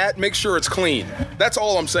white hat, make sure it's clean. That's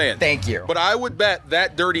all I'm saying. Thank you. But I would bet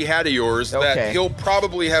that dirty hat of yours that he'll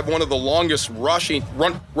probably have one of the longest rush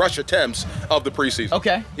attempts of the preseason.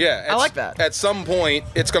 Okay. Yeah. I like that. At some point,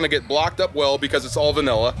 it's going to get blocked up well because it's all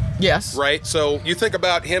vanilla. Yes. Right? So you think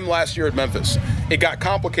about him last year at Memphis. It got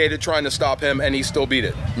complicated trying to stop him, and he still beat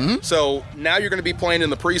it. Mm-hmm. So now you're going to be playing in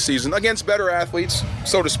the preseason against better athletes,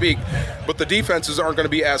 so to speak, but the defenses aren't going to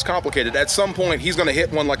be as complicated. At some point, he's going to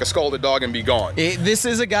hit one like a scalded dog and be gone. This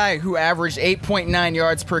is a guy who averaged 8.9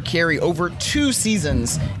 yards per carry over 2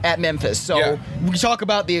 seasons at Memphis. So we talk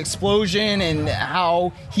about the explosion and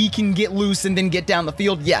how he can get loose and then get down the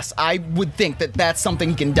field. Yes, I would think that that's something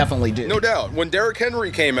he can definitely do. No doubt. When Derrick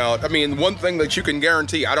Henry came out, I mean, one thing that you can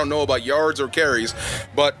guarantee, I don't know about yards or carries,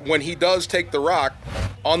 but when he does take the rock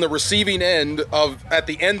on the receiving end at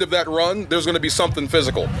the end of that run, there's going to be something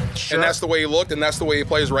physical. Sure. And that's the way he looked, and that's the way he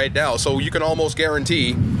plays right now. So you can almost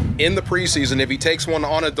guarantee in the preseason, if he takes one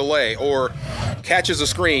on a delay or catches a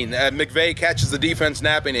screen, McVay catches the defense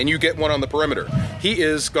napping, and you get one on the perimeter, he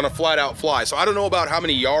is going to flat out fly. So I don't know about how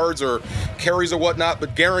many yards or carries or whatnot,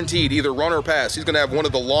 but guaranteed, either run or pass, he's going to have one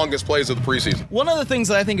of the longest plays of the preseason. One of the things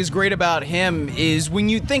that I think is great about him is when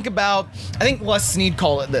you think about, I think Les Snead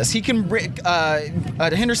called it this, he can bring,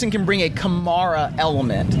 Henderson can bring a Kamara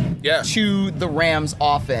element to the Rams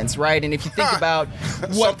offense, right? And if you think about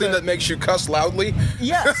something that makes you cuss loudly.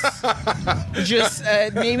 Yes. Just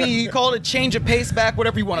maybe you call it a change of pace back,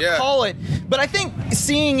 whatever you want to call it. But I think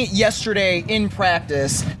seeing it yesterday in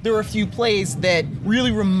practice, there were a few plays that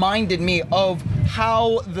really reminded me of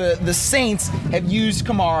how the Saints have used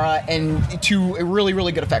Kamara and to a really,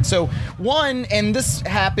 really good effect. So one, and this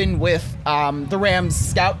happened with the Rams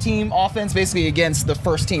scout team offense, basically against the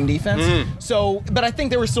first team defense. So, but I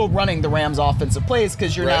think they were still running the Rams offensive plays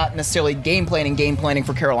because you're not necessarily game planning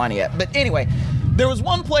for Carolina yet. But anyway, there was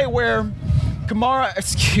one play where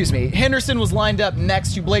Henderson was lined up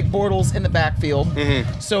next to Blake Bortles in the backfield.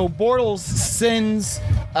 So Bortles sends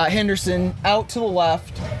Henderson out to the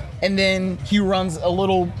left, and then he runs a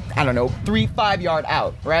little, 3-5 yard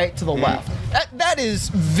out, right, to the left. That is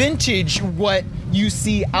vintage what you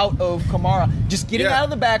see out of Kamara. Just getting out of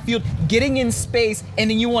the backfield, getting in space, and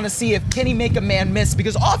then you want to see can he make a man miss,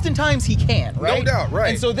 because oftentimes he can, right? No doubt,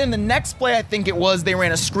 right. And so then the next play, I think it was, they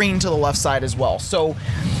ran a screen to the left side as well. So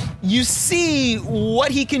you see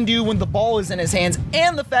what he can do when the ball is in his hands,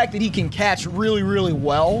 and the fact that he can catch really, really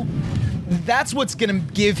well. That's what's going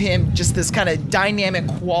to give him just this kind of dynamic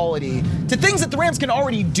quality to things that the Rams can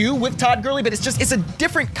already do with Todd Gurley, but it's a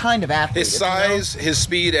different kind of athlete. His size, his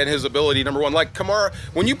speed, and his ability, number one. Like Kamara,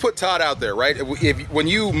 when you put Todd out there, right, when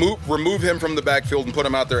you remove him from the backfield and put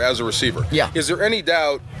him out there as a receiver, is there any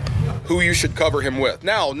doubt who you should cover him with?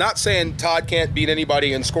 Now, not saying Todd can't beat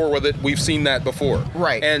anybody and score with it. We've seen that before.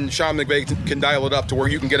 Right. And Sean McVay can dial it up to where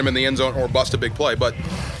you can get him in the end zone or bust a big play. But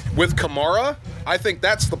with Kamara, I think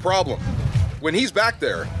that's the problem. When he's back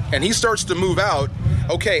there and he starts to move out,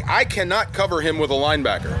 okay, I cannot cover him with a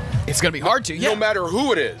linebacker. It's going to be hard to, no matter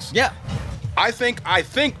who it is. Yeah. I think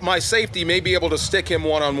my safety may be able to stick him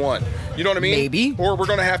one-on-one. You know what I mean? Maybe. Or we're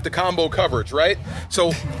going to have to combo coverage, right?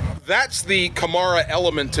 So that's the Kamara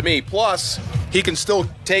element to me. Plus, he can still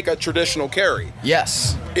take a traditional carry.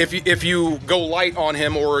 Yes. If you go light on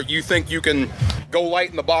him, or you think you can go light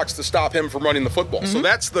in the box to stop him from running the football. So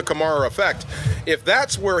that's the Kamara effect. If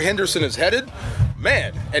that's where Henderson is headed,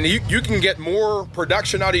 man, and you can get more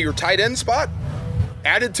production out of your tight end spot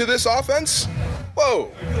added to this offense,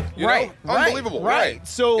 whoa. You know? Unbelievable. Right.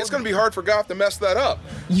 So it's going to be hard for Goff to mess that up.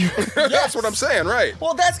 That's what I'm saying, right.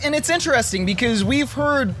 Well, and it's interesting because we've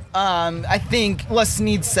heard, I think Les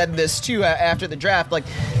Snead said this too after the draft, like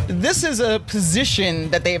this is a position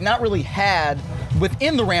that they have not really had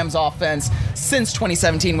within the Rams offense since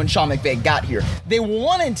 2017 when Sean McVay got here. They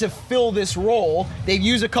wanted to fill this role. They've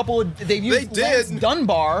used Lance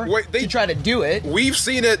Dunbar to try to do it. We've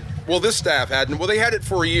seen it. Well, this staff hadn't. Well, they had it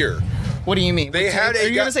for a year. What do you mean? Are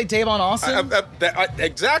you going to say Tavon Austin?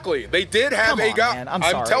 Exactly. They did have a guy. Man. I'm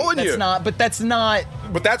sorry. I'm telling you. But that's not.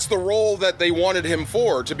 But that's the role that they wanted him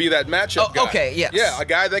for, to be that matchup guy. Okay, yes. Yeah, a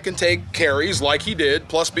guy that can take carries like he did,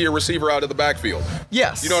 plus be a receiver out of the backfield.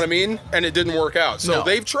 Yes. You know what I mean? And it didn't work out. So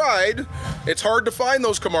they've tried. It's hard to find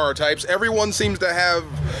those Kamara types. Everyone seems to have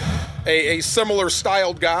a similar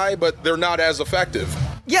styled guy, but they're not as effective.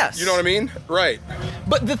 Yes. You know what I mean? Right.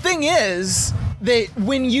 But the thing is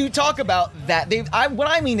when you talk about that, what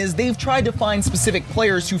I mean is they've tried to find specific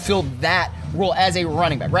players who fill that role as a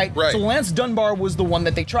running back, right? Right. So Lance Dunbar was the one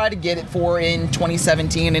that they tried to get it for in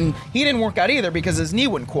 2017, and he didn't work out either because his knee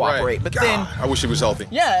wouldn't cooperate. Right. But God, then, I wish he was healthy.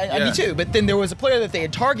 yeah, me too. But then there was a player that they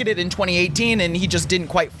had targeted in 2018, and he just didn't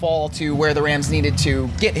quite fall to where the Rams needed to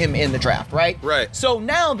get him in the draft, right? Right. So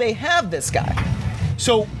now they have this guy.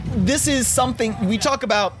 So this is something we talk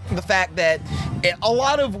about, the fact that a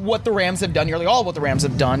lot of what the Rams have done, nearly all of what the Rams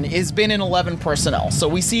have done, is been in 11 personnel. So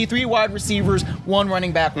we see 3 wide receivers, 1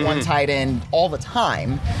 running back, 1 tight end all the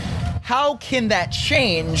time. How can that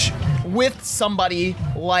change with somebody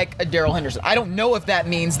like a Darrell Henderson? I don't know if that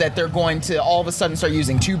means that they're going to all of a sudden start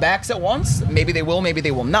using 2 backs at once. Maybe they will, maybe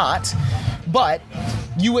they will not. But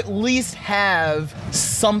you at least have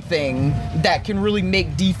something that can really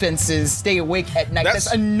make defenses stay awake at night.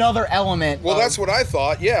 That's another element. Well, that's what I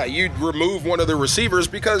thought. Yeah, you'd remove one of the receivers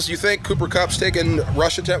because you think Cooper Kupp's taken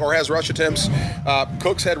rush attempt or has rush attempts.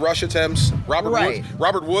 Cooks had rush attempts.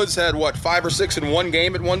 Robert Woods had, 5 or 6 in one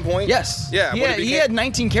game at one point? Yes. Yeah. He had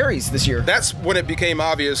 19 carries this year. That's when it became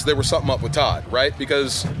obvious there was something up with Todd, right?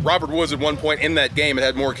 Because Robert Woods at one point in that game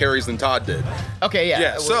had more carries than Todd did. Okay, yeah.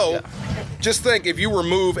 Yeah, so just think if you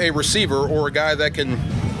remove a receiver or a guy that can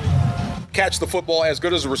catch the football as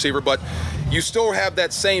good as a receiver, but you still have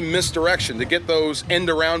that same misdirection to get those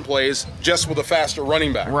end-around plays just with a faster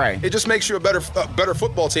running back. Right. It just makes you a better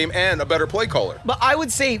football team and a better play caller. But I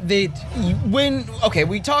would say that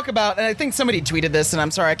we talk about, and I think somebody tweeted this, and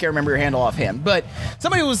I'm sorry I can't remember your handle offhand, but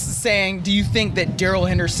somebody was saying, do you think that Darrell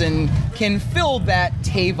Henderson can fill that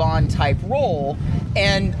Tavon type role?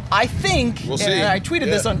 And I think, we'll see. And I tweeted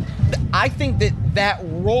this I think that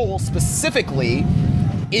role specifically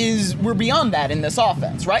we're beyond that in this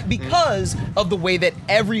offense, right? Because of the way that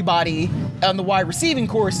everybody on the wide receiving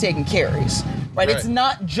core is taking carries. Right? It's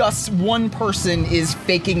not just one person is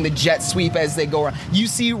faking the jet sweep as they go around. You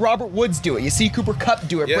see Robert Woods do it. You see Cooper Kupp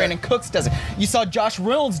do it. Yeah. Brandon Cooks does it. You saw Josh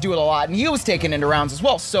Reynolds do it a lot, and he was taken into rounds as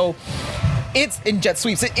well. So it's in jet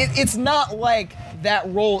sweeps. It's not like that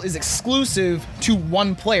role is exclusive to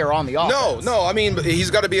one player on the offense. No. I mean,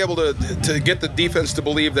 he's got to be able to get the defense to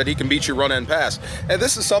believe that he can beat you run and pass. And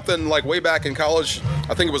this is something like way back in college,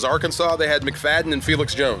 I think it was Arkansas, they had McFadden and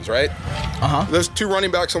Felix Jones, right? There's 2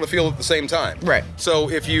 running backs on the field at the same time. Right.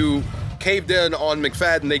 So if you caved in on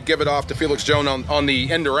McFadden, they'd give it off to Felix Jones on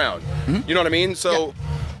the end around. You know what I mean? So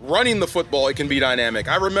running the football, it can be dynamic.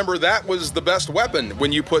 I remember that was the best weapon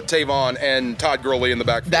when you put Tavon and Todd Gurley in the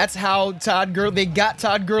backfield. That's how they got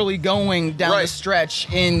Todd Gurley going down the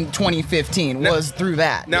stretch in 2015 was through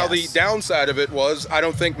that. Now, the downside of it was I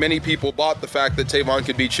don't think many people bought the fact that Tavon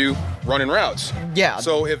could beat you running routes. Yeah.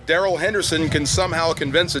 So if Darrell Henderson can somehow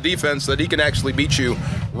convince a defense that he can actually beat you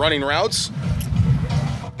running routes,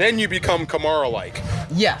 then you become Kamara-like.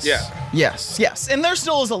 Yes. Yeah. Yes. And there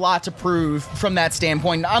still is a lot to prove from that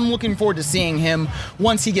standpoint. I'm looking forward to seeing him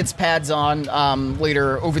once he gets pads on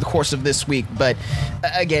later over the course of this week. But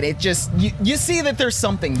again, it just, you see that there's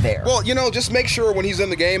something there. Well, just make sure when he's in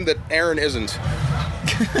the game that Aaron isn't.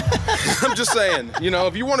 I'm just saying,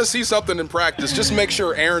 if you want to see something in practice, just make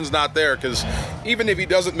sure Aaron's not there, because even if he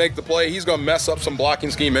doesn't make the play, he's going to mess up some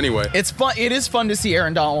blocking scheme anyway. It's fun. It is fun to see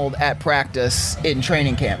Aaron Donald at practice in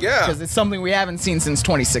training camp. Yeah. Because it's something we haven't seen since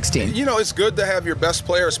 2016. It's good to have your best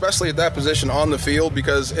player, especially at that position, on the field,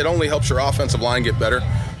 because it only helps your offensive line get better.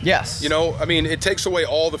 Yes. It takes away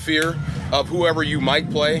all the fear of whoever you might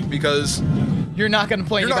play, because you're not going to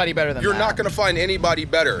play anybody better than that. You're not going to find anybody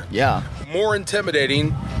better. Yeah. More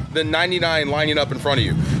intimidating than 99 lining up in front of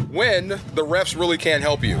you when the refs really can't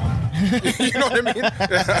help you. You know what I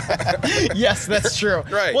mean? Yes, that's true.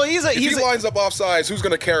 Right. Well, if he lines up offsides, who's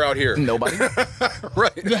going to care out here? Nobody.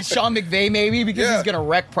 Right. Sean McVay maybe, because he's going to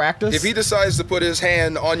wreck practice. If he decides to put his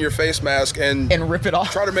hand on your face mask and rip it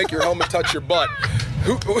off, try to make your helmet touch your butt,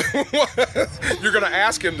 you're going to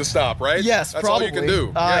ask him to stop, right? Yes, that's probably. all you can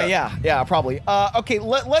do. Yeah, probably. Okay,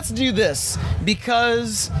 let's do this,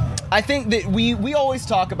 because I think that we always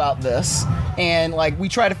talk about this, and we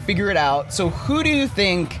try to figure it out. So who do you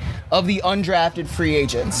think of the undrafted free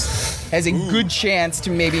agents has a good chance to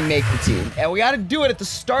maybe make the team? And we got to do it at the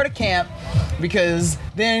start of camp, because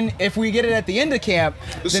then if we get it at the end of camp,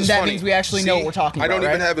 then that means we actually know what we're talking about. I don't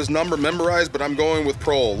even have his number memorized, but I'm going with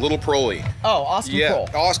Prohl, Little Proly. Oh, Austin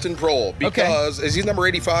Prohl. Austin Prohl, because is he number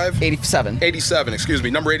 85? 87. 87, excuse me.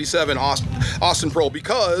 Number 87, Austin Prohl,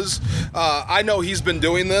 because I know he's been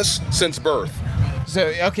doing this since birth. So,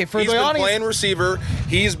 okay, for He's the been audience, playing receiver.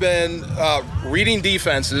 He's been reading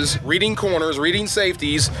defenses, reading corners, reading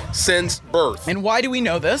safeties since birth. and why do we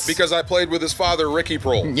know this? Because I played with his father, Ricky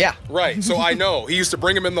Prohl. Yeah. Right. So I know. He used to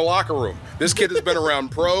bring him in the locker room. This kid has been around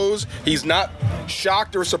pros. He's not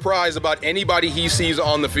shocked or surprised about anybody he sees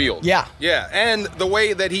on the field. Yeah. Yeah. And the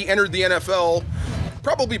way that he entered the NFL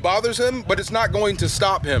probably bothers him, but it's not going to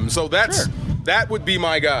stop him. So that's Sure. that would be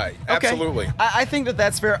my guy. Okay. Absolutely. I think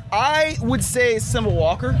that's fair. I would say Simba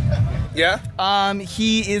Walker. Yeah.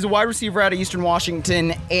 He is a wide receiver out of Eastern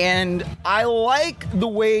Washington, and I like the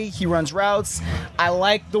way he runs routes. I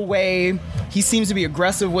like the way he seems to be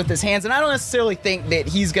aggressive with his hands, and I don't necessarily think that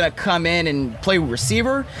he's going to come in and play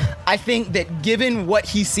receiver. I think that given what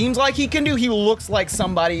he seems like he can do, he looks like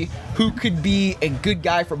somebody who could be a good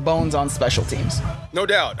guy for bones on special teams. No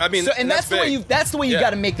doubt. I mean, So, and that's the way big. that's the way you Yeah. got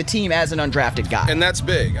to make the team as an undrafted guy. And that's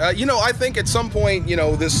big. I think at some point,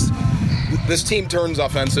 this team turns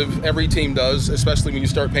offensive. Every team does, especially when you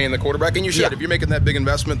start paying the quarterback. And you should. Yeah. If you're making that big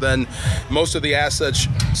investment, then most of the assets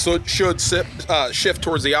should shift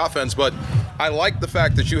towards the offense. But I like the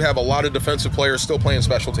fact that you have a lot of defensive players still playing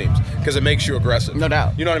special teams because it makes you aggressive. No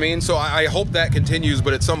doubt. You know what I mean? So I hope that continues,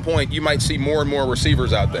 but at some point you might see more and more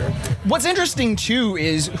receivers out there. What's interesting, too,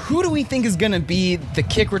 is who do we think is going to be the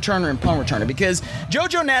kick returner and punt returner? Because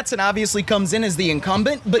JoJo Natson obviously comes in as the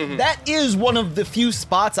incumbent, but that is one of the few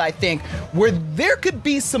spots, I think, where there could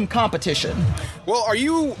be some competition. Well, are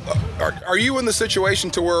you in the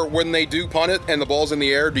situation to where when they do punt it and the ball's in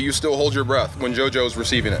the air, do you still hold your breath when JoJo's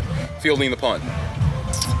receiving it, fielding the punt?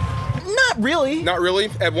 Not really. Not really.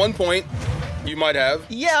 At one point, you might have.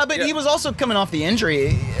 Yeah, but he was also coming off the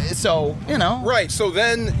injury, so, Right. So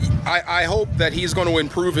then I hope that he's going to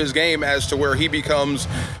improve his game as to where he becomes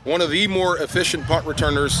one of the more efficient punt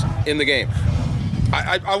returners in the game.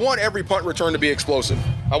 I want every punt return to be explosive.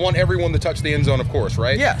 I want everyone to touch the end zone, of course,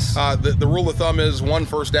 right? Yes. The rule of thumb is 1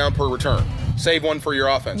 first down per return. Save one for your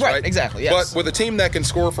offense, right? Right, exactly, yes. But with a team that can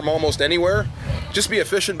score from almost anywhere, just be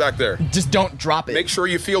efficient back there. Just don't drop it. Make sure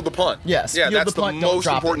you field the punt. Yes, Yeah, field that's the punt, the don't most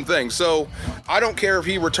drop important thing. So I don't care if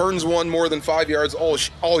he returns one more than 5 yards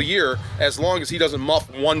all year, as long as he doesn't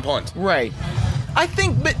muff one punt. Right. I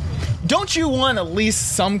think, but don't you want at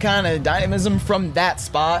least some kind of dynamism from that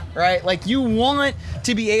spot, right? Like, you want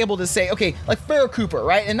to be able to say, okay, like Pharoh Cooper,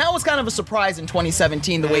 right? And that was kind of a surprise in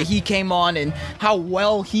 2017, the way he came on and how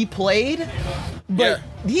well he played. But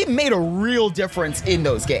he made a real difference in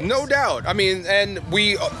those games. No doubt. I mean, and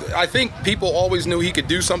I think people always knew he could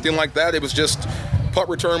do something like that. It was just punt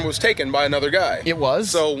return was taken by another guy. It was.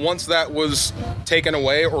 So once that was taken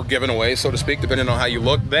away or given away, so to speak, depending on how you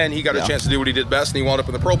look, then he got a chance to do what he did best, and he wound up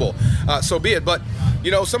in the Pro Bowl. So be it. But,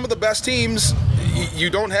 some of the best teams, you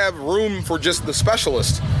don't have room for just the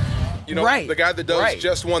specialist. Right. The guy that does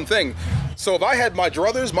just one thing. So if I had my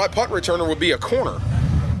druthers, my punt returner would be a corner.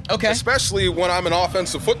 Okay. Especially when I'm an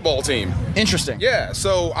offensive football team. Interesting. Yeah,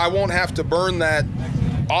 so I won't have to burn that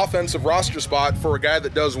offensive roster spot for a guy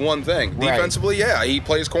that does one thing. Right. Defensively, yeah, he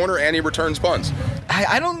plays corner and he returns punts.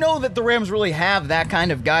 I don't know that the Rams really have that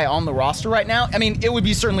kind of guy on the roster right now. I mean, it would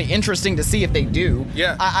be certainly interesting to see if they do.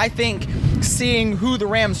 Yeah. I think seeing who the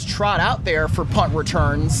Rams trot out there for punt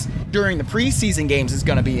returns during the preseason games is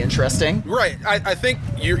going to be interesting. Right. I think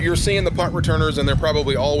you're seeing the punt returners, and they're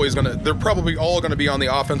probably all going to be on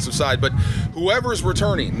the offensive side. But whoever's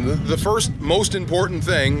returning, the first most important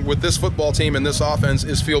thing with this football team and this offense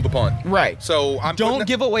is field the punt. Right. So don't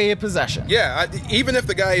give away a possession. Yeah. Even if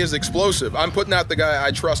the guy is explosive, I'm putting out the guy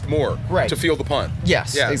I trust more to field the punt.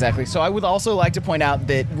 Yes, exactly. So I would also like to point out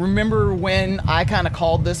that remember when I kind of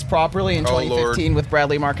called this properly in 2015 with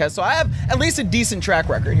Bradley Marquez? So I have at least a decent track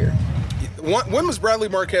record here. When was Bradley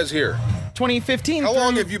Marquez here? 2015. How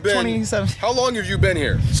long have you been? 2017. How long have you been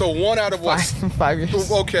here? So one out of what? 5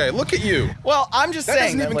 years. Okay, look at you. Well, I'm just That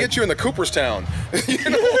saying. doesn't even get you in the Cooperstown.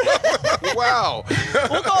 Wow.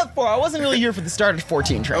 We'll call it 4. I wasn't really here for the start of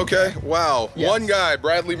 14 training. Okay. Wow. Yes. One guy,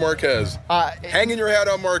 Bradley Marquez. Hanging your hat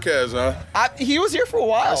on Marquez, huh? He was here for a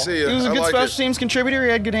while. I see ya. He was a I good like special it. teams contributor. He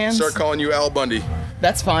had good hands. Start calling you Al Bundy.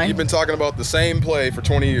 That's fine. You've been talking about the same play for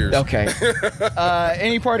 20 years. Okay.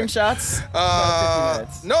 Any parting shots? About 50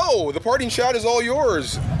 minutes. No, the parting shot is all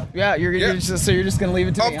yours. Yeah, you're just gonna leave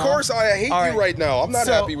it to me. Of course, I hate All you right now. I'm not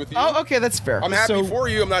happy with you. Oh, okay, that's fair. I'm happy for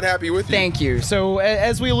you. I'm not happy with you. Thank you. So,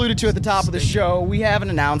 as we alluded to at the top of the show, we have an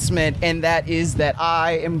announcement, and that is that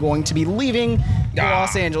I am going to be leaving the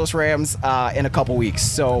Los Angeles Rams in a couple weeks.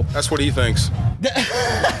 So that's what he thinks.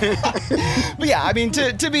 But yeah, I mean,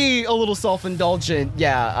 to be a little self-indulgent,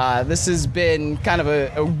 this has been kind of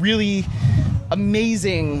a really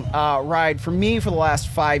amazing ride for me for the last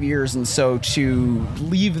 5 years, and so to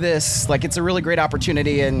leave this, like, it's a really great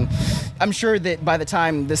opportunity, and I'm sure that by the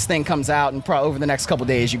time this thing comes out and probably over the next couple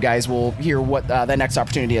days, you guys will hear what that next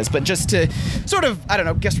opportunity is. But just to sort of, I don't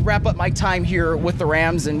know, guess wrap up my time here with the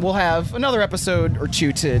Rams, and we'll have another episode or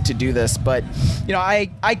two to do this. But, you know,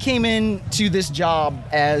 I came into this job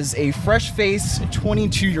as a fresh-faced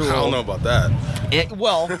 22-year-old. I don't know about that.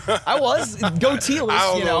 I was goateeless.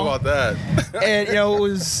 I don't know about that. And, you know, it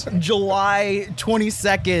was July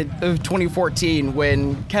 22nd of 2014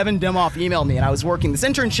 when Kevin Demoff emailed me, and I was working this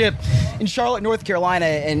internship in Charlotte, North Carolina,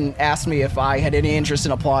 and asked me if I had any interest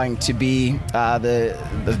in applying to be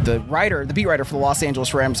the beat writer for the Los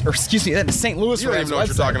Angeles Rams, or excuse me, the St. Louis Rams. You don't even know what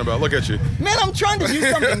you're talking about. Look at you. Man, I'm trying to do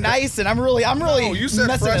something nice, and I'm really No, you said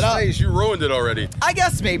messing fresh it up. face. You ruined it already. I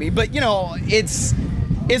guess maybe, but, you know, it's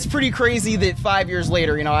pretty crazy that 5 years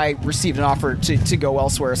later, you know, I received an offer to go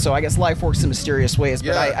elsewhere. So I guess life works in mysterious ways.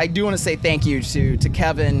 But Yeah. I do want to say thank you to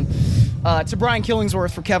Kevin, to Brian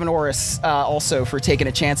Killingsworth, for Kevin Orris, also for taking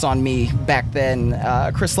a chance on me back then,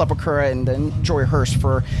 Chris Lepakura and then Joy Hurst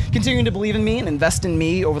for continuing to believe in me and invest in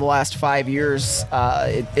me over the last 5 years.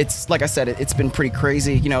 It's like I said, it's been pretty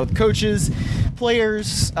crazy. You know, the coaches,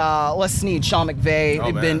 players, Les Snead, Sean McVay,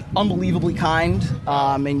 they've been unbelievably kind,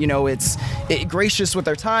 and, you know, it's gracious with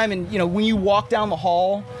their time. And, you know, when you walk down the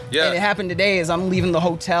hall, and it happened today as I'm leaving the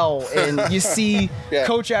hotel, and you see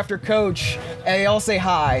coach after coach, and they all say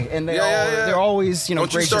hi, and they're always, you know,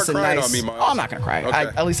 Don't gracious you start and crying nice. on me, Miles. Oh, I'm not gonna cry.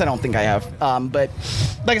 Okay. At least I don't think I have. But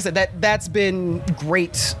like I said, that's been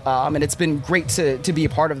great, and it's been great to be a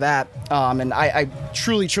part of that. And I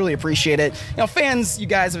truly appreciate it. You know, fans, you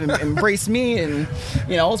guys have embraced me, and,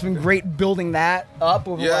 you know, it's been great building that up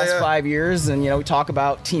over the last 5 years. And, you know, we talk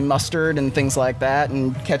about Team Mustard and things like that,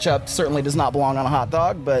 and ketchup certainly does not belong on a hot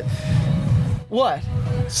dog. But what?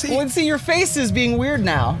 See, your face is being weird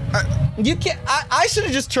now. You can't. I should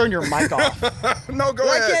have just turned your mic off. No, go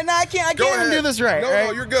ahead. I can't even do this right.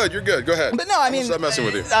 No, you're good. You're good. Go ahead. But no, I mean, I'm messing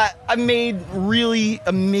with you. I made really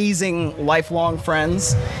amazing lifelong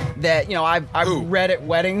friends that, you know, I've read at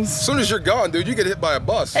weddings. As soon as you're gone, dude, you get hit by a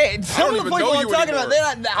bus. Hey, some of the people I'm talking about,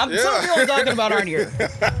 some of the people I'm talking about aren't here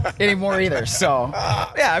anymore either. So,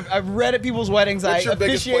 yeah, I've read at people's weddings. I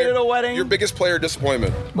officiated a wedding. Your biggest player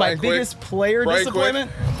disappointment? My biggest player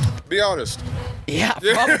disappointment? Be honest. Yeah,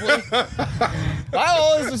 probably. I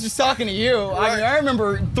always was just talking to you. Right. I mean, I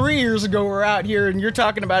remember 3 years ago we were out here, and you're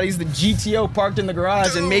talking about he's the GTO parked in the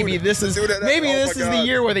garage, and maybe this is the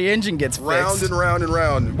year where the engine gets fixed. Round and round and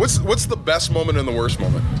round. What's the best moment and the worst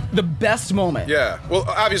moment? The best moment. Yeah. Well,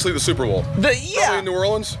 obviously the Super Bowl. Probably in New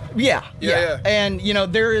Orleans. Yeah. And, you know,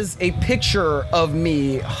 there is a picture of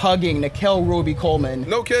me hugging Nickel Roby Coleman.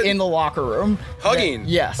 No kidding. In the locker room. Hugging.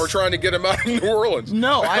 Yes. Or trying to get him out of New Orleans.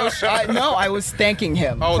 No, I was thanking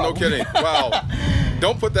him. Oh, probably. No kidding. Wow.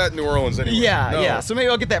 Don't put that in New Orleans anyway. Yeah. So maybe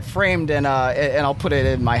I'll get that framed and I'll put it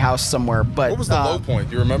in my house somewhere. But what was the low point?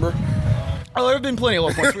 Do you remember? Oh, there have been plenty of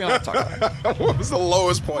low points. We don't have to talk about that. What was the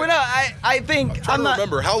lowest point? Well, no, I think I'm trying to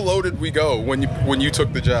remember. How low did we go when you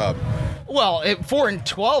took the job? Well,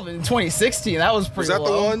 4-12 in 2016. That was pretty low. Was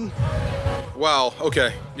that the one? Wow.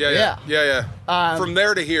 Okay. Yeah. From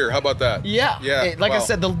there to here, how about that? Yeah. I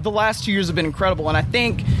said, the last 2 years have been incredible, and I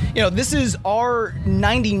think, you know, this is our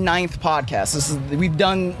 99th podcast. We've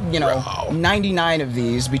done, you know, 99 of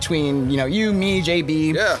these between, you know, you, me,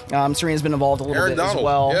 JB. Yeah. Serena's been involved a little bit Donald, as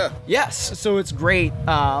well. Yeah. Yes. So it's great.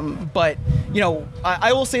 But, you know,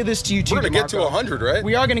 I will say this to you too. We're gonna get to 100, right?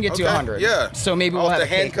 We are gonna get to 100. Yeah. So maybe we'll have to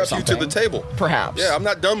handcuff you to the table. Perhaps. Yeah. I'm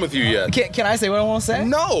not done with you yet. Can I say what I want to say?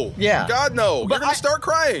 No. Yeah. God no. But you're gonna start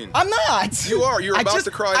crying. I'm not. You are. You're about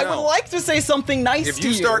to cry now. I would like to say something nice to you. If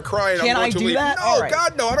you start crying, can I'm going I to do leave. that? No, All right.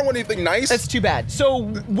 God no. I don't want anything nice. That's too bad. So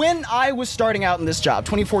when I was starting out in this job,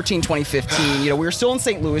 2014, 2015, you know, we were still in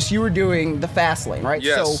St. Louis. You were doing the fast lane, right?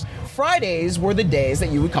 Yes. So Fridays were the days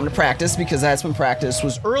that you would come to practice because that's when practice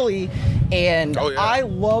was early. And I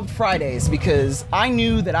loved Fridays because I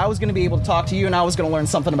knew that I was going to be able to talk to you and I was going to learn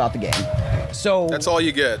something about the game. So that's all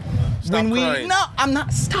you get. Stop crying. No, I'm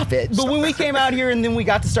not. Stop it. But when we came out here and then we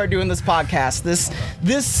got to start doing this podcast,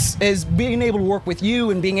 this is being able to work with you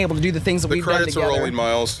and being able to do the things that we've done together. The credits are rolling,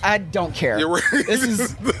 Miles. I don't care. This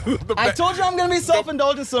is. I told you I'm going to be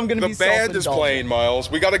self-indulgent, so I'm going to be self-indulgent. The band is playing, Miles.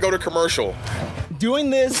 We got to go to commercial. Doing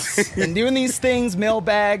this and doing these things,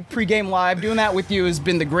 mailbag, pregame live, doing that with you has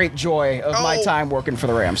been the great joy of my time working for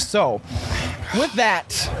the Rams. So, with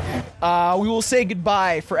that, we will say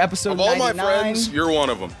goodbye for episode 99. Of all my friends, you're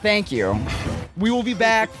one of them. Thank you. we will be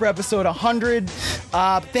back for episode 100.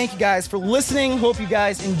 Thank you guys for listening. Hope you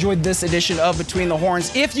guys enjoyed this edition of Between the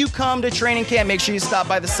Horns. If you come to training camp, make sure you stop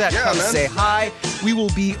by the set. Come say hi. We will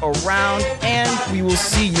be around, and we will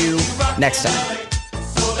see you next time.